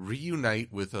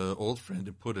reunite with an old friend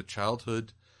and put a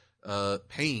childhood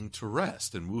pain to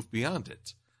rest and move beyond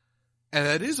it. And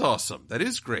that is awesome. That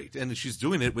is great. And she's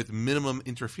doing it with minimum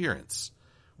interference,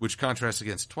 which contrasts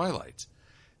against Twilight.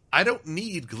 I don't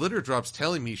need glitter drops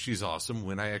telling me she's awesome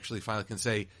when I actually finally can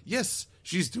say, yes,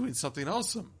 she's doing something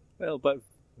awesome. Well, but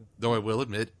Though I will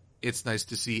admit, it's nice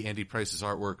to see Andy Price's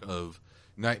artwork of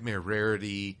Nightmare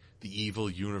Rarity, The Evil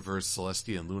Universe,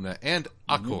 Celestia and Luna, and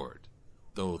Accord.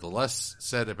 Though the less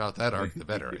said about that arc, the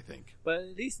better, I think. but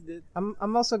at least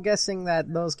I'm also guessing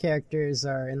that those characters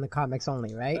are in the comics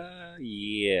only, right?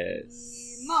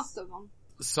 yes. Most of them.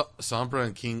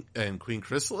 Sombra and Queen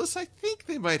Chrysalis, I think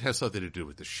they might have something to do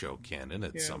with the show canon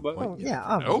at some but- point. Oh, You yeah,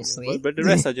 never know. obviously. But the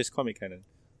rest are just comic canon.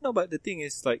 No, but the thing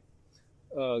is, like,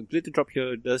 Glitter Drop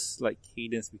here does like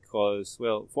Cadence because,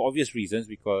 well, for obvious reasons,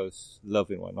 because love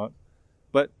and whatnot.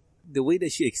 But the way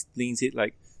that she explains it,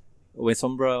 like, when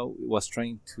Sombra was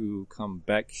trying to come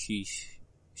back, she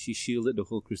shielded the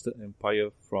whole Crystal Empire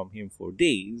from him for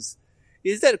days.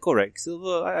 Is that correct,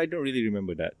 Silver? I don't really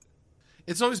remember that.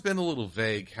 It's always been a little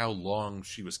vague how long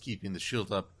she was keeping the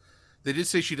shield up. They did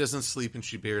say she doesn't sleep and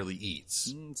she barely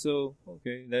eats. So,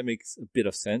 okay, that makes a bit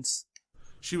of sense.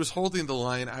 She was holding the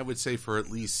line, I would say, for at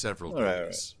least several All right,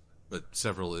 days. But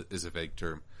several is a vague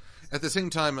term. At the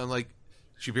same time, I'm like,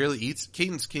 she barely eats.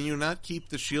 Cadence, can you not keep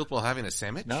the shield while having a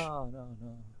sandwich? No.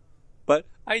 But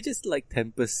I just like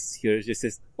Tempest here. Just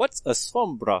says, "What's a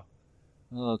Sombra?"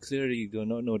 Oh, clearly you do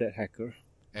not know that hacker.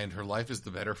 And her life is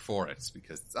the better for it,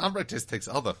 because Sombra just takes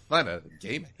all the fun out of the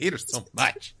game. I hate her so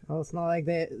much. Well, it's not like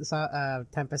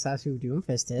Tempest has who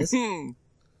Doomfist is.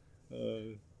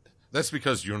 That's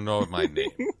because you know my name.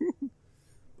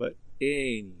 But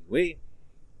anyway,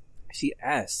 she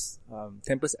asks,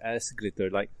 Tempest asks Glitter,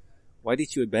 like, "Why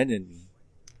did you abandon me?"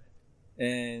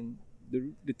 And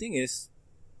the thing is,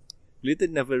 Glitter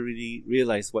never really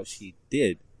realized what she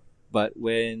did. But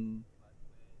when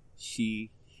she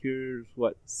hears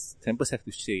what Tempest have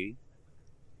to say,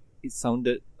 it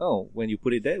sounded, when you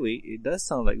put it that way, it does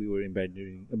sound like we were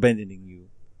abandoning you.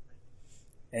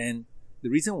 And the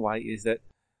reason why is that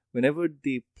whenever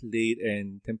they played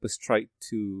and Tempest tried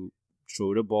to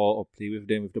throw the ball or play with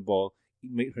them with the ball,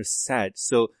 it made her sad.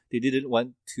 So they didn't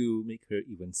want to make her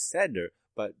even sadder.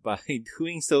 But by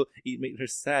doing so, it made her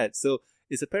sad. So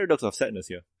it's a paradox of sadness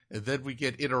here. And then we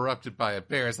get interrupted by a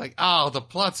bear. It's like, oh, the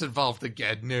plot's involved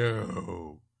again.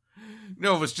 No,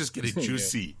 it was just getting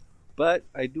juicy. But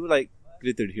I do like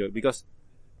Glitter here because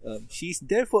she's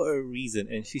there for a reason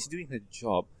and she's doing her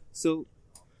job. So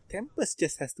Tempest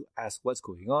just has to ask what's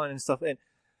going on and stuff. And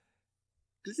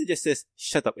Glitter just says,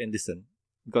 "Shut up and listen."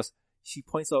 Because she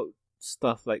points out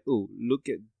stuff like, "Oh, look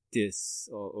at this."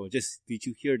 Or just, "Did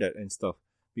you hear that?" and stuff.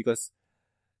 Because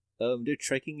they're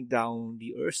tracking down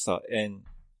the Ursa and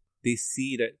they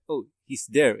see that, he's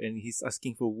there and he's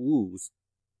asking for woos.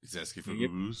 He's asking for Yep.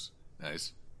 woos.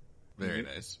 Nice. Very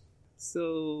nice.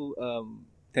 So,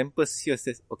 Tempest here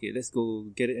says, "Okay, let's go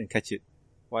get it and catch it."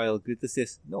 While Glitter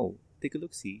says, "No, take a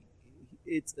look, see.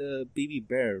 It's a baby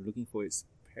bear looking for its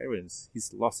parents.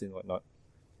 He's lost and whatnot."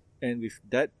 And with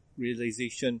that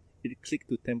realization, it clicked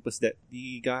to Tempest that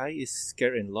the guy is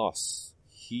scared and lost.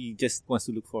 He just wants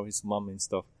to look for his mom and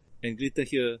stuff. And Glitter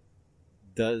here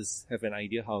does have an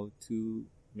idea how to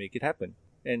make it happen.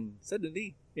 And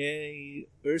suddenly, a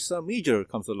Ursa Major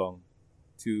comes along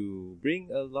to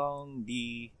bring along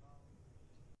the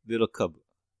little cub.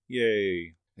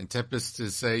 Yay. And Tempest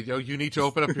is saying, you need to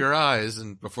open up your eyes.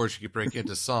 And before she could break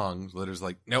into song, Glitter's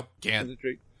like, nope, can't.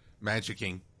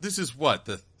 Magicking. This is what,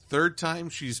 the third time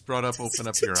she's brought up open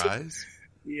up your eyes?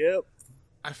 Yep.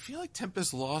 I feel like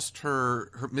Tempest lost her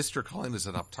Mr. Colin as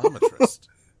an optometrist.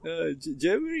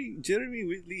 Jeremy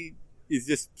Whitley is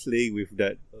just playing with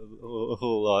that a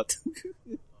whole lot.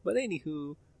 But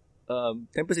anywho,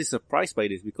 Tempest is surprised by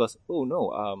this because,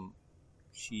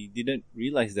 she didn't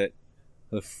realize that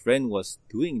her friend was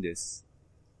doing this.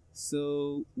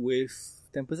 So with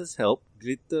Tempest's help,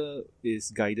 Glitter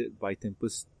is guided by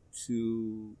Tempest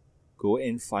to go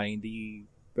and find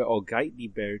guide the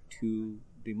bear to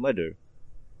the mother.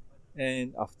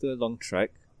 And after a long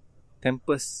trek,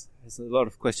 Tempest has a lot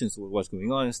of questions about what's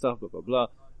going on and stuff, blah, blah, blah.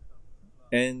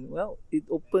 And, it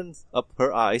opens up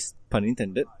her eyes, pun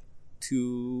intended,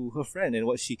 to her friend and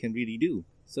what she can really do.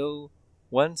 So,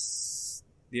 once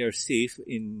they are safe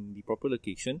in the proper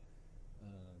location,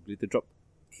 Glitter Drop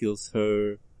kills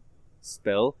her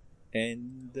spell,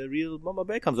 and the real Mama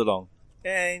Bear comes along.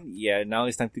 And, now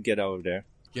it's time to get out of there.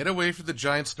 Get away from the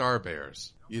giant star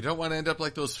bears. You don't want to end up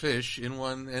like those fish, in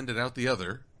one end and out the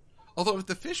other. Although if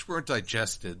the fish weren't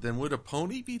digested, then would a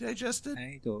pony be digested?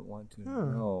 I don't want to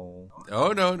know.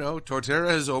 Oh, no. Torterra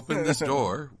has opened this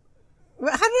door.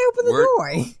 How did I open the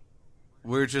door?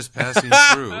 We're just passing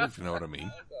through, if you know what I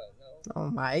mean. Oh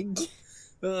my.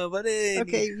 But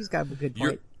Okay, he's got a good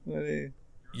point.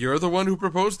 You're the one who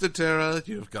proposed it, Tara.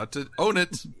 You've got to own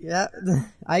it. Yeah,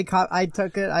 I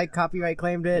took it. I copyright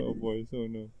claimed it. Oh boy, so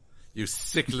no. You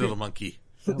sick little monkey.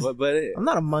 but I'm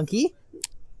not a monkey.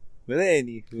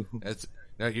 anywho. That's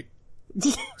now you.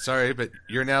 Sorry, but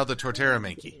you're now the Torterra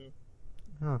monkey.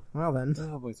 Oh, well then.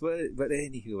 Oh boy, but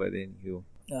anywho.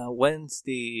 Once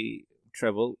they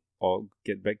travel or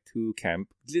get back to camp,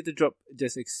 Glitter Drop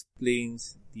just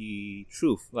explains the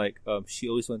truth. Like, she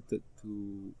always wanted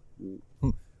to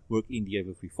work in the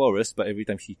Everfree Forest, but every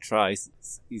time she tries,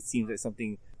 it seems like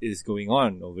something is going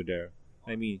on over there.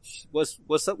 I mean,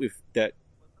 what's up with that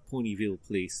Ponyville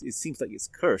place? It seems like it's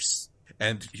cursed.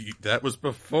 And that was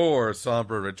before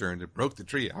Sombra returned and broke the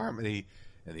Tree of Harmony,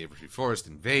 and the Everfree Forest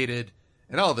invaded,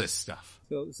 and all this stuff.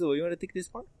 So you want to take this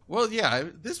part? Well, yeah,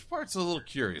 this part's a little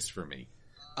curious for me.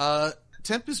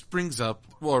 Tempest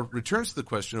returns to the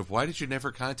question of why did you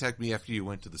never contact me after you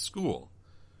went to the school,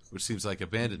 which seems like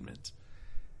abandonment.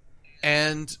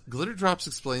 And Glitter Drops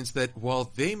explains that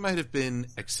while they might have been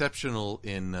exceptional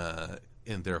in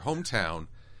their hometown,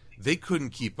 they couldn't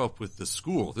keep up with the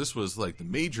school. This was like the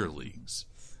major leagues.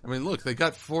 I mean, look, they've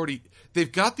got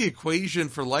the equation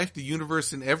for life, the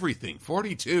universe, and everything.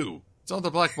 42. It's on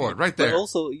the blackboard, right there. But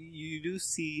also, you do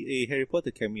see a Harry Potter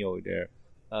cameo there.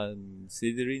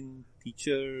 Slytherin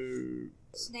teacher...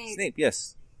 Snape,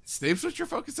 yes. Snape's what you're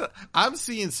focused on? I'm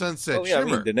seeing Sunset yeah, Shimmer.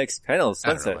 I mean, the next panel, I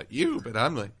don't know Sunset. about you, but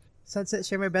I'm like... Sunset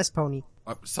Shimmer, best pony.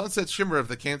 Sunset Shimmer of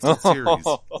the canceled series.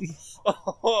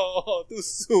 Too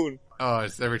soon. Oh,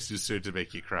 it's never too soon to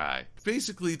make you cry.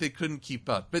 Basically, they couldn't keep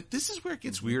up. But this is where it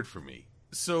gets weird for me.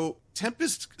 So,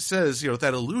 Tempest says,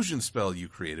 that illusion spell you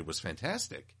created was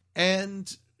fantastic.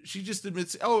 And she just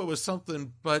admits, it was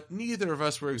something, but neither of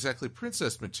us were exactly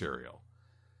princess material.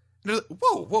 And they're like,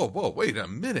 whoa, wait a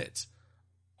minute.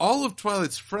 All of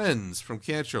Twilight's friends from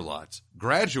Canterlot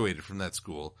graduated from that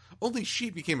school. Only she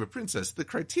became a princess. The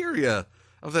criteria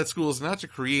of that school is not to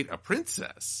create a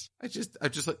princess. I'm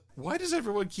just like, why does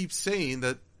everyone keep saying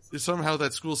that somehow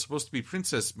that school is supposed to be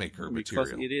princess maker material?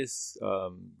 Because it is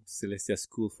Celestia's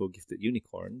school for gifted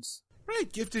unicorns.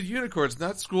 Right, gifted unicorns,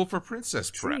 not school for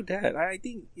princess True prep. that. I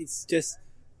think it's just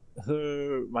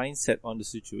her mindset on the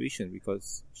situation,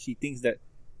 because she thinks that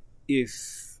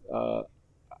if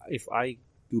I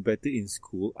do better in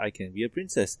school, I can be a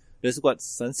princess. That's what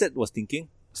Sunset was thinking.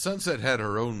 Sunset had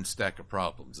her own stack of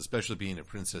problems, especially being a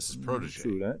princess's protege.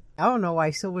 True that. I don't know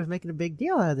why Silver's making a big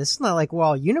deal out of this. It's not like,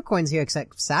 well, unicorns here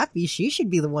except Sappy. She should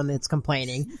be the one that's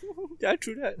complaining. Yeah,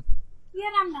 true that.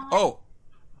 Yet I'm not.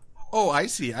 Oh, I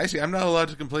see. I'm not allowed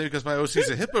to complain because my OC's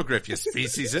a hippogriff, you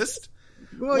speciesist.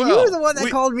 Well, you were the one that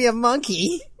called me a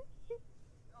monkey.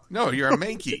 No, you're a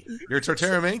manky. You're a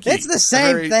Torterra manky. It's the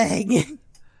same thing.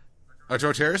 A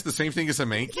Torterra is the same thing as a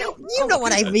manky? You know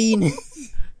what I mean.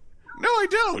 No, I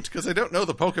don't, because I don't know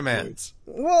the Pokemons.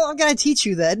 Well, I'm gonna teach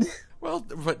you then. Well,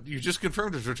 but you just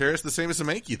confirmed a Torterra is the same as a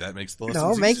manky. That makes the lesson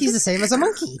No, Mankey's the same as a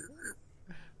monkey.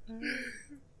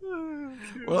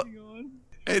 Well,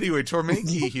 anyway,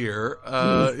 Tormanky here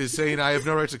is saying, I have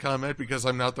no right to comment because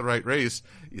I'm not the right race.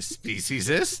 You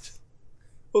speciesist?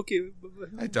 Okay,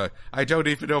 I don't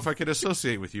even know if I can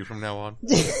associate with you from now on.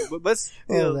 but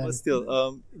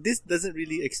still, this doesn't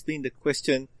really explain the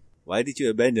question, why did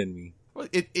you abandon me? Well,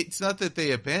 it's not that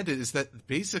they abandoned, it's that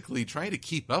basically trying to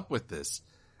keep up with this,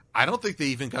 I don't think they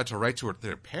even got to write to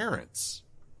their parents.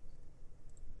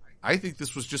 I think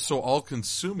this was just so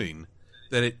all-consuming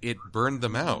that it burned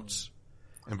them out.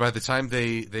 And by the time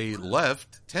they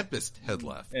left, Tempest had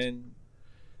left. And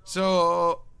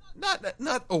so,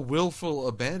 not a willful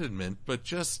abandonment, but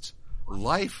just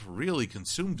life really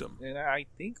consumed them. And I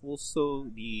think also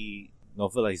the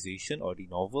novelization or the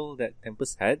novel that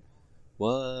Tempest had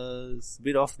was a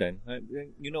bit off then.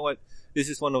 You know what? This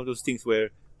is one of those things where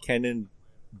Canon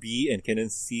B and Canon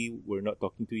C were not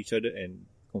talking to each other and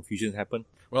confusions happened.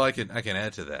 Well, I can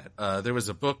add to that. There was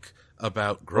a book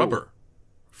about Grubber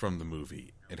from the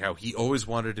movie and how he always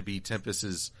wanted to be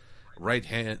Tempest's right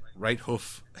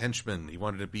hoof henchman. He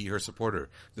wanted to be her supporter,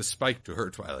 the spike to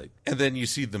her Twilight. And then you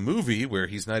see the movie where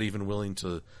he's not even willing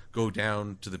to go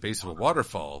down to the base of a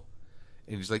waterfall.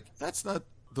 And he's like, that's not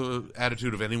the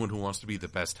attitude of anyone who wants to be the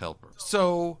best helper.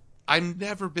 So I've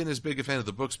never been as big a fan of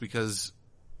the books because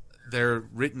they're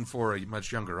written for a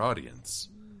much younger audience.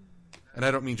 And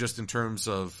I don't mean just in terms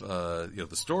of, the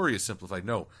story is simplified.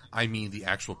 No, I mean the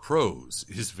actual prose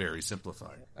is very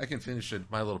simplified. I can finish a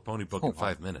My Little Pony book in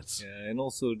 5 minutes. Yeah, and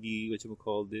also the,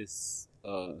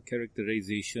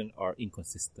 characterization are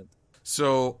inconsistent.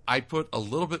 So I put a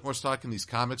little bit more stock in these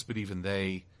comics, but even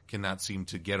they cannot seem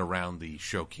to get around the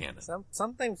show canon.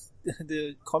 Sometimes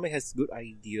the comic has good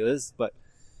ideas, but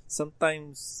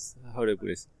sometimes, how do I put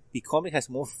this? The comic has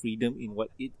more freedom in what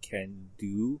it can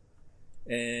do.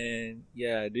 And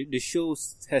yeah, the show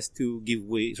has to give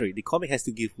way, the comic has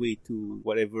to give way to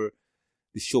whatever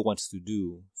the show wants to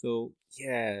do. So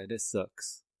yeah, that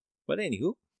sucks. But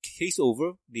anywho, case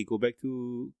over. They go back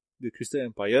to the Crystal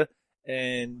Empire,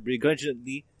 and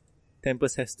begrudgingly,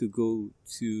 Tempest has to go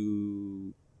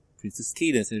to Princess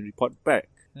Cadence and report back.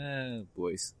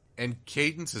 Boys. And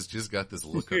Cadence has just got this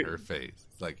look on her face.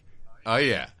 It's like, oh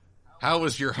yeah, how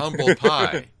was your humble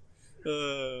pie?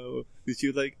 Did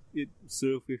you like it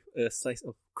served with a slice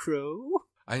of crow?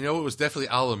 I know it was definitely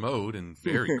a la mode and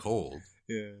very cold.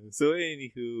 Yeah. So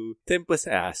anywho, Tempest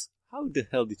asks, how the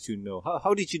hell did you know?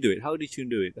 How did you do it? How did you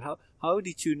do it? How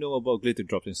did you know about glitter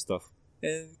drops and stuff?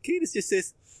 And Cadence just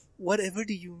says, whatever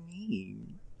do you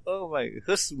mean? Oh my,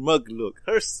 her smug look.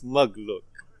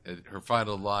 And her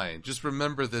final line, just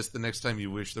remember this the next time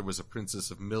you wish there was a princess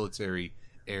of military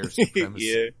air supremacy.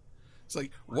 Yeah. It's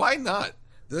like, why not?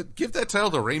 Give that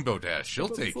title to Rainbow Dash. She'll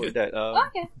take it.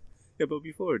 Okay. Yeah, but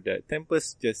before that,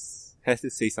 Tempest just has to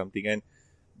say something, and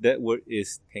that word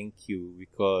is thank you,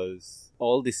 because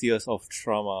all these years of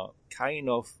trauma kind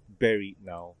of buried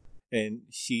now, and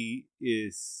she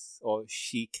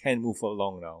can move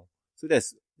along now. So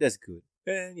that's good.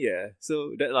 And yeah,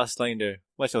 so that last line there,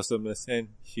 much awesomeness, and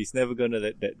she's never gonna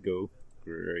let that go.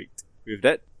 Great. With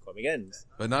that, comic ends.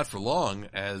 But not for long,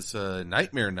 as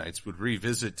Nightmare Knights would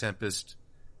revisit Tempest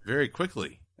very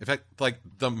quickly. In fact, like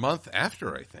the month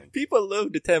after, I think. People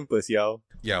love the Tempest, yo.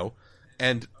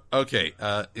 And, okay,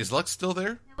 is Lux still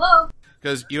there? Hello.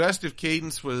 Because you asked if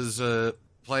Cadence was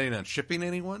planning on shipping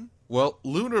anyone. Well,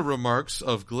 Luna remarks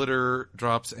of Glitter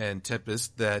Drops and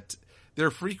Tempest that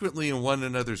they're frequently in one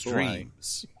another's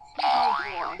dreams.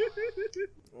 Oh boy.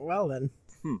 Well then.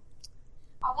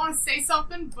 I want to say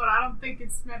something, but I don't think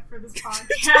it's meant for this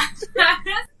podcast.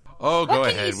 Oh, go What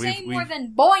ahead. can you say more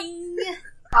than boing?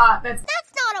 That's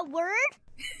not a word.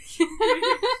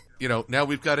 You know, now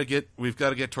we've got to get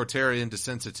Torterra into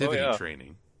sensitivity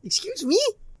training. Excuse me?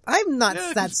 I'm not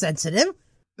that sensitive.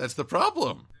 That's the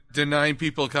problem. Denying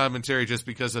people commentary just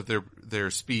because of their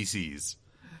species.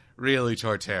 Really,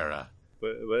 Torterra.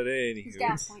 But anywho. He's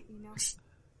got a point, you know.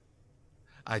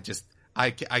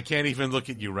 I can't even look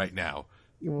at you right now.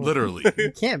 Literally.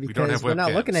 You can't, because we're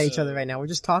not looking at each other right now. We're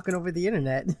just talking over the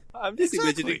internet. I'm just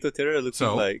imagining Torterra looking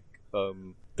like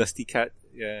Dusty Cat,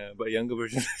 but a younger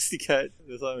version of Dusty Cat.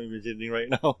 That's what I'm imagining right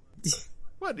now.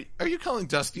 What? Are you calling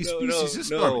Dusty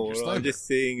species? No, I'm just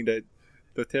saying that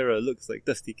Torterra looks like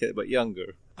Dusty Cat, but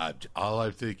younger. All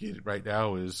I'm thinking right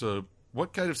now is,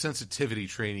 what kind of sensitivity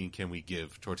training can we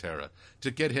give Torterra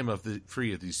to get him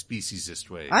free of these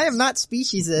speciesist ways? I am not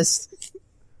speciesist.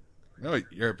 No,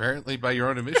 you're apparently, by your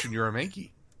own admission, you're a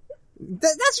Mankey.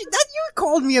 That you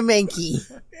called me a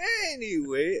Mankey.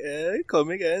 Anyway,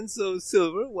 comic ends. So,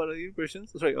 Silver, what are your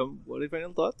impressions? Sorry, what are your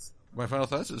final thoughts? My final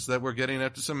thoughts is that we're getting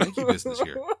up to some Mankey business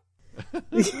here.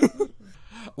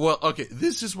 Well, okay,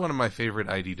 this is one of my favorite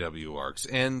IDW arcs,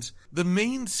 and the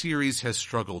main series has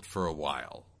struggled for a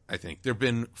while, I think. There have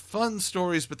been fun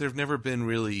stories, but there have never been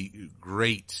really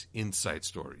great insight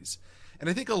stories. And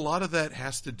I think a lot of that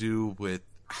has to do with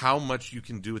how much you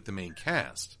can do with the main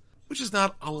cast, which is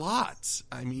not a lot.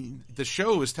 I mean, the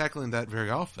show is tackling that very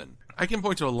often. I can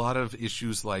point to a lot of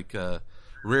issues like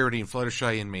Rarity and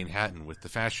Fluttershy in Manhattan with the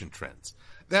fashion trends.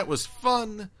 That was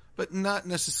fun, but not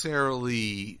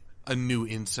necessarily a new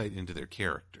insight into their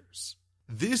characters.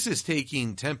 This is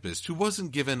taking Tempest, who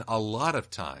wasn't given a lot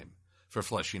of time for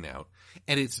fleshing out,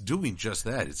 and it's doing just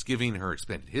that. It's giving her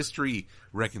expanded history,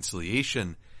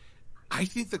 reconciliation. I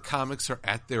think the comics are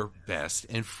at their best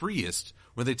and freest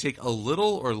when they take a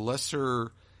little or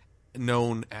lesser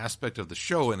known aspect of the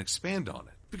show and expand on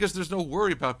it. Because there's no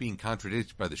worry about being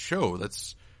contradicted by the show.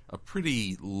 That's a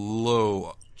pretty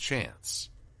low chance.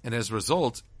 And as a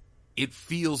result, it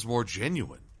feels more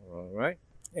genuine. All right.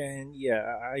 And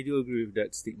yeah, I do agree with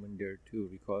that statement there too,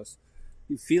 because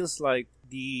it feels like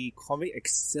the comic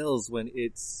excels when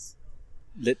it's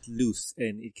let loose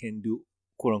and it can do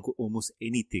quote unquote almost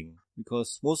anything.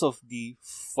 Because most of the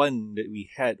fun that we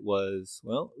had was,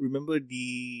 well, remember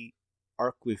the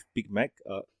arc with Big Mac,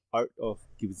 art of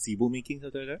gazebo making,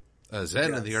 something like that?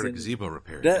 Zen and the art of gazebo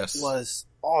repair. That was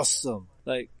awesome.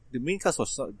 Like, the main cast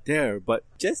was not there, but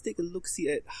just take a look-see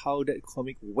at how that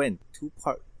comic went.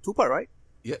 Two-part, right?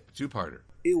 Yep, two-parter.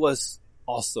 It was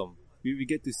awesome. We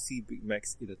get to see Big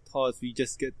Mac's inner thoughts. We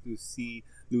just get to see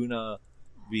Luna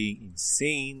being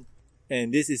insane.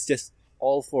 And this is just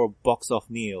all for a box of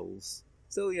nails.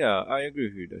 So yeah, I agree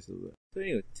with you, Silver. So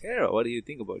anyway, Tara, what do you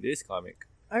think about this comic?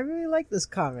 I really like this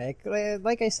comic.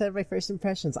 Like I said, my first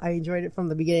impressions, I enjoyed it from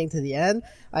the beginning to the end.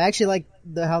 I actually like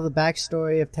how the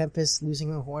backstory of Tempest losing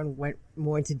her horn went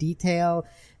more into detail,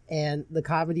 and the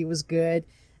comedy was good.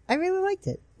 I really liked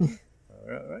it.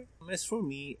 Alright. As for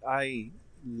me, I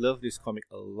love this comic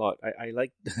a lot. I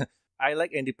like I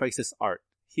like Andy Price's art.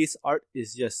 His art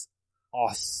is just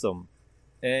awesome.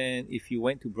 And if you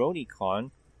went to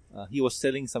BronyCon, he was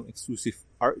selling some exclusive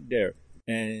art there.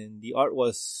 And the art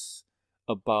was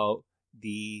about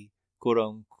the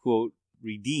quote-unquote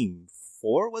Redeemed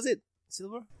Four, was it,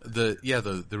 Silver? The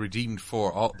Redeemed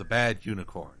Four, all the bad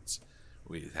unicorns.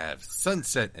 We have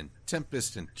Sunset and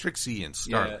Tempest and Trixie and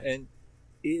Starlight. Yeah, and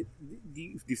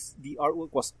the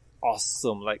artwork was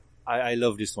awesome. Like, I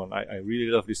love this one. I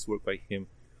really love this work by him.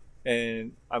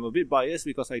 And I'm a bit biased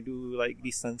because I do like the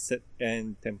Sunset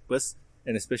and Tempest,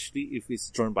 and especially if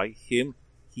it's drawn by him,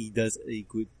 he does a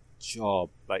good job.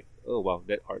 Like, oh wow,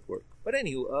 that artwork. But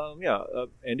anywho,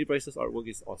 Andy Price's artwork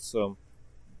is awesome.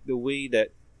 The way that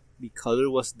the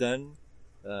color was done,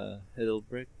 Heather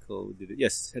Breckel did it.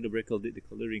 Yes, Heather Breckel did the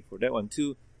coloring for that one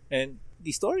too. And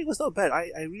the story was not bad.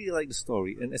 I really like the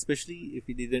story, and especially if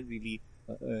it didn't really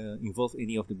involve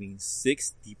any of the main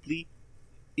six deeply,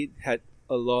 it had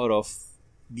a lot of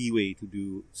leeway to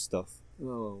do stuff.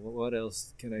 Oh, what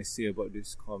else can I say about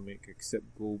this comic except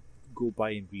go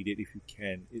buy and read it if you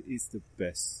can. It is the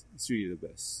best. It's really the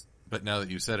best. But now that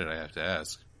you said it, I have to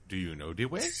ask, do you know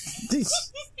Dewey?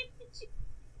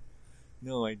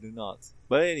 No, I do not.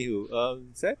 But anywho,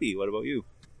 Sappy, what about you?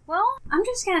 Well, I'm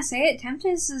just gonna say it.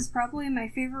 Tempest is probably my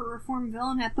favorite reformed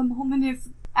villain at the moment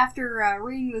after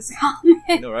reading this comic.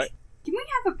 I know, right? Can we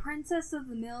have a princess of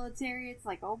the military? It's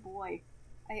like, oh boy.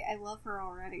 I love her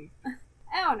already.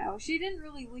 I don't know. She didn't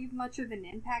really leave much of an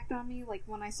impact on me, like,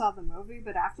 when I saw the movie,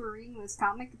 but after reading this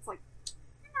comic, it's like,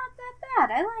 you're not that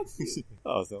bad. I like you.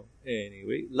 Awesome.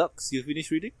 Anyway, Lux, you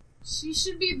finished reading? She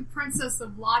should be the princess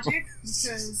of logic,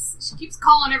 because she keeps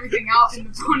calling everything out in the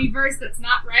ponyverse that's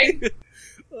not right.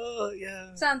 Oh,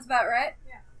 yeah. Sounds about right.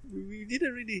 Yeah. We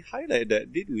didn't really highlight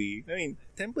that, did we? I mean,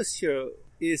 Tempest here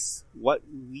is what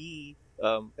we,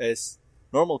 as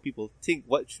normal people, think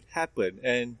what should happen,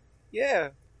 and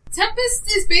yeah. Tempest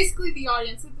is basically the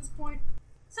audience at this point.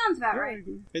 Sounds about Yeah, right.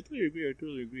 I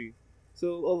totally agree.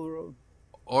 So, overall...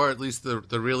 Or at least the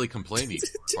really complaining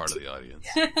part of the audience.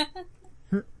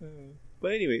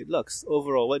 But anyway, Lux,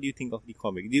 overall, what do you think of the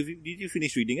comic? Did you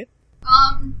finish reading it?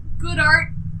 Good art.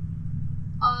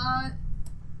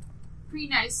 Pretty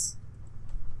nice.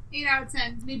 8 out of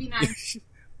 10, maybe 9.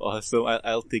 Awesome,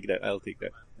 I'll take that.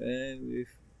 And with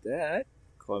that,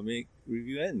 comic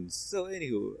review ends. So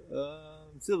anywho,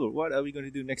 Silver, what are we going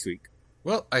to do next week?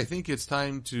 Well, I think it's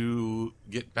time to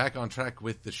get back on track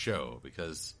with the show,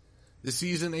 because this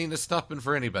season ain't a stopping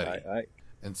for anybody. Aye.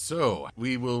 And so,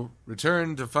 we will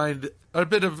return to find a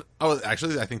bit of... Oh,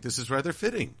 actually, I think this is rather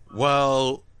fitting.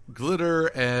 While Glitter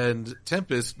and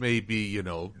Tempest may be,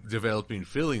 developing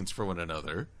feelings for one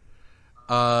another,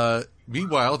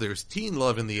 meanwhile, there's teen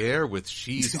love in the air with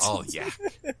She's All Yak.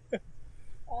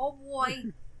 Oh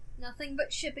boy. Nothing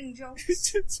but shipping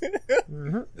jokes.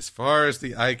 Mm-hmm. As far as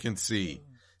the eye can see,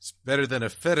 it's better than a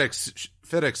FedEx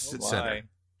Oh center. my.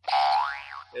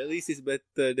 At least it's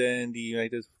better than the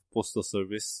United Postal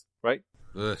Service, right?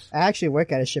 Ugh. I actually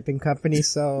work at a shipping company,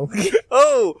 so...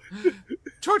 Oh!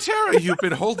 Torterra, you've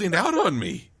been holding out on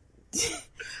me.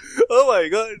 Oh my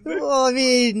god! Well, I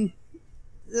mean,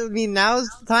 now's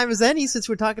the time as any, since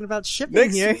we're talking about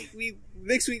shipping here.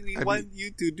 Next week we want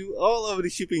you to do all of the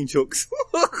shipping jokes.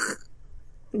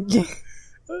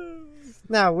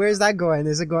 Now, where's that going?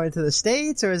 Is it going to the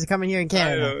States, or is it coming here in I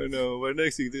Canada? don't know, but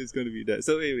next week there's going to be that.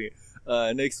 So anyway,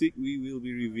 next week we will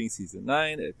be reviewing season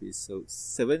 9, episode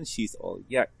 7, She's All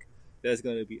Yak. That's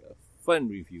going to be a fun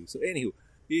review. So anywho,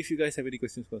 if you guys have any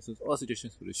questions, concerns, or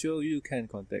suggestions for the show, you can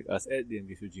contact us at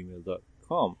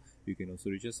thembs@gmail.com. You can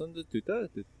also reach us on the Twitter.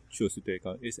 The show's Twitter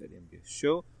account is at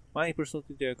 @mbsshow. My personal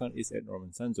Twitter account is at Norman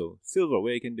Sanzo. Silver,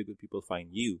 where can the good people find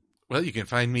you? Well, you can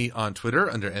find me on Twitter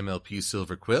under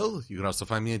MLP-Silver-Quill. You can also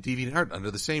find me on DeviantArt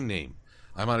under the same name.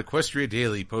 I'm on Equestria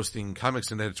Daily, posting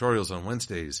comics and editorials on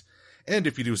Wednesdays. And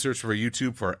if you do a search for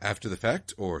YouTube for After the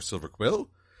Fact or Silver Quill,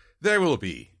 there will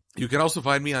be. You can also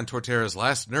find me on Torterra's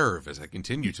Last Nerve as I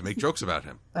continue to make jokes about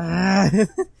him.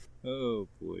 Oh,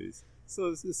 boys.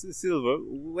 So, Silver,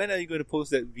 when are you going to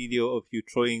post that video of you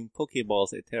throwing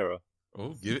Pokeballs at Terra?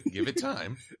 Oh, give it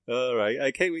time. Alright,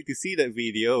 I can't wait to see that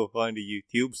video on the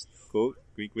YouTubes. Quote,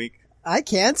 wink wink, I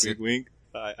can't. wink wink.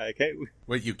 I can't wait.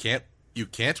 Wait, you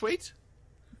can't wait?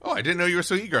 Oh, I didn't know you were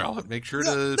so eager. I'll make sure to...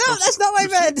 No, that's not what I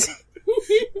meant.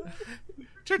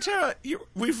 Torterra,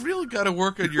 we've really got to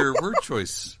work on your word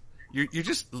choice. You're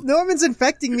just... Norman's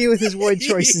infecting me with his word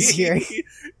choices here.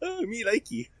 Oh, me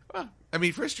likey. I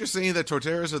mean, first you're saying that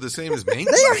Torterras are the same as mankies.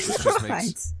 They are not.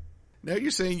 Now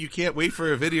you're saying you can't wait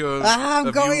for a video of, I'm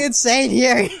of going you insane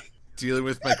here. dealing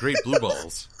with my great blue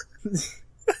balls.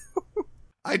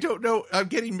 I don't know. I'm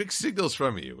getting mixed signals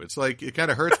from you. It's like, it kind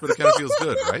of hurts, but it kind of feels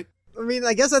good, right? I mean,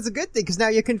 I guess that's a good thing, because now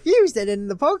you're confused, and in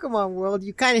the Pokemon world,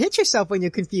 you kind of hit yourself when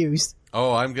you're confused.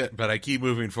 Oh, I'm good, but I keep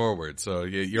moving forward, so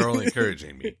you're only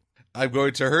encouraging me. I'm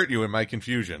going to hurt you in my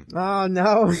confusion. Oh,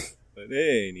 no. But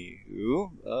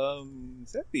anywho,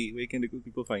 Seppi, where can the good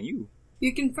people find you?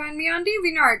 You can find me on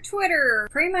DeviantArt, Twitter,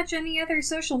 pretty much any other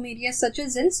social media such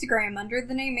as Instagram under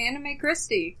the name Anime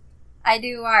Christie. I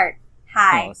do art.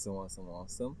 Hi.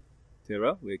 Awesome.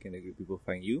 Terra, where can the good people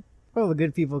find you? Well, the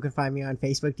good people can find me on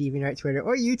Facebook, DeviantArt, Twitter,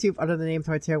 or YouTube under the name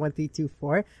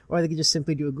Torterra1324, or they can just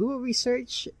simply do a Google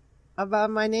research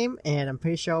about my name, and I'm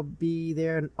pretty sure I'll be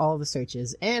there in all the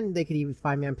searches. And they could even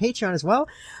find me on Patreon as well,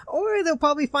 or they'll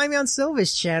probably find me on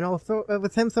Silver's channel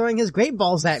with him throwing his great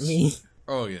balls at me.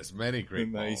 Oh yes, many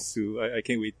great balls. Nice, Sue. I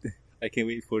can't wait. I can't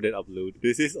wait for that upload.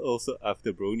 This is also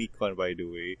after BronyCon, by the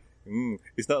way.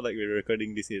 It's not like we're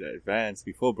recording this in advance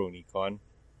before BronyCon.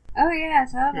 Oh yeah,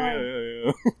 totally.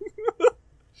 Yeah.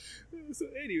 So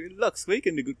anyway, Lux, where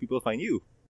can the good people find you?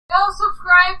 Go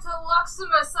subscribe to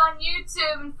Luximus on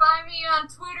YouTube and find me on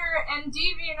Twitter and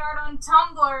DeviantArt on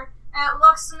Tumblr at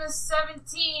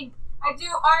Luximus17. I do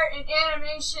art and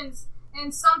animations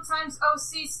and sometimes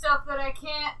OC stuff that I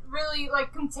can't really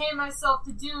contain myself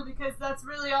to do because that's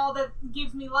really all that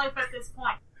gives me life at this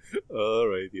point.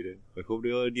 Alrighty then. I hope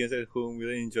the audience at home will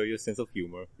enjoy your sense of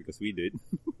humor, because we did.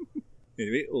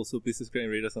 Anyway, also please subscribe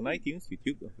and rate us on iTunes,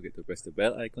 YouTube. Don't forget to press the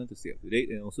bell icon to stay up to date,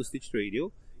 and also Stitch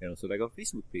Radio, and also like our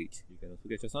Facebook page. You can also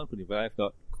catch us on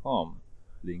ponyvalive.com.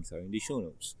 Links are in the show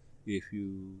notes. If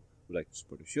you would like to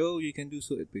support the show, you can do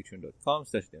so at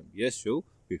patreon.com/MBS show.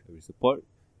 With every support,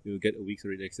 you'll get a week's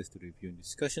early access to the review and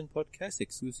discussion podcast,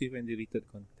 exclusive and deleted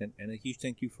content, and a huge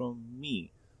thank you from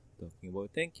me. Talking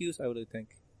about thank yous, I would like to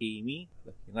thank Amy,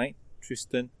 Lucky Knight,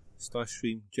 Tristan,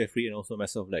 Starstream, Jeffrey, and also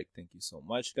myself. Thank you so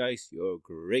much, guys. You're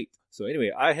great. So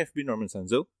anyway, I have been Norman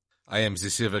Sanzo. I am the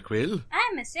Silver-Quill.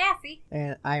 I'm a Sappy.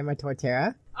 And I'm a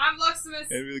Torterra. I'm Luximus.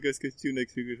 And we'll guys catch you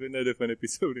next week with another fun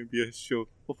episode of MBS show.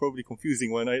 Or probably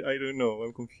confusing one. I don't know.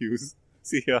 I'm confused.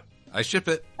 See ya. I ship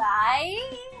it. Bye.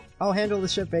 I'll handle the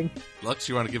shipping. Lux,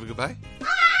 you want to give a goodbye?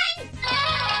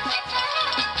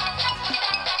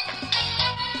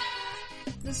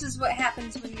 This is what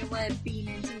happens when you let Bean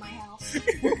into my house.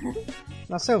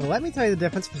 Now, Silver, let me tell you the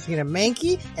difference between a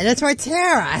Mankey and a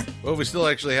Torterra. Well, we still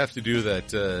actually have to do that,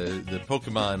 the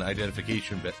Pokemon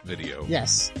identification video.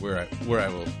 Yes. Where I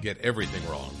will get everything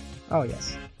wrong. Oh,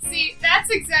 yes. See, that's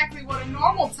exactly what a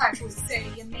normal type would say,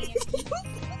 you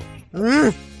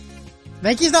man.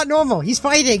 Mankey's not normal. He's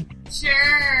fighting.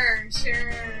 Sure.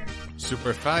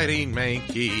 Super fighting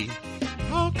Mankey.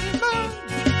 Pokemon.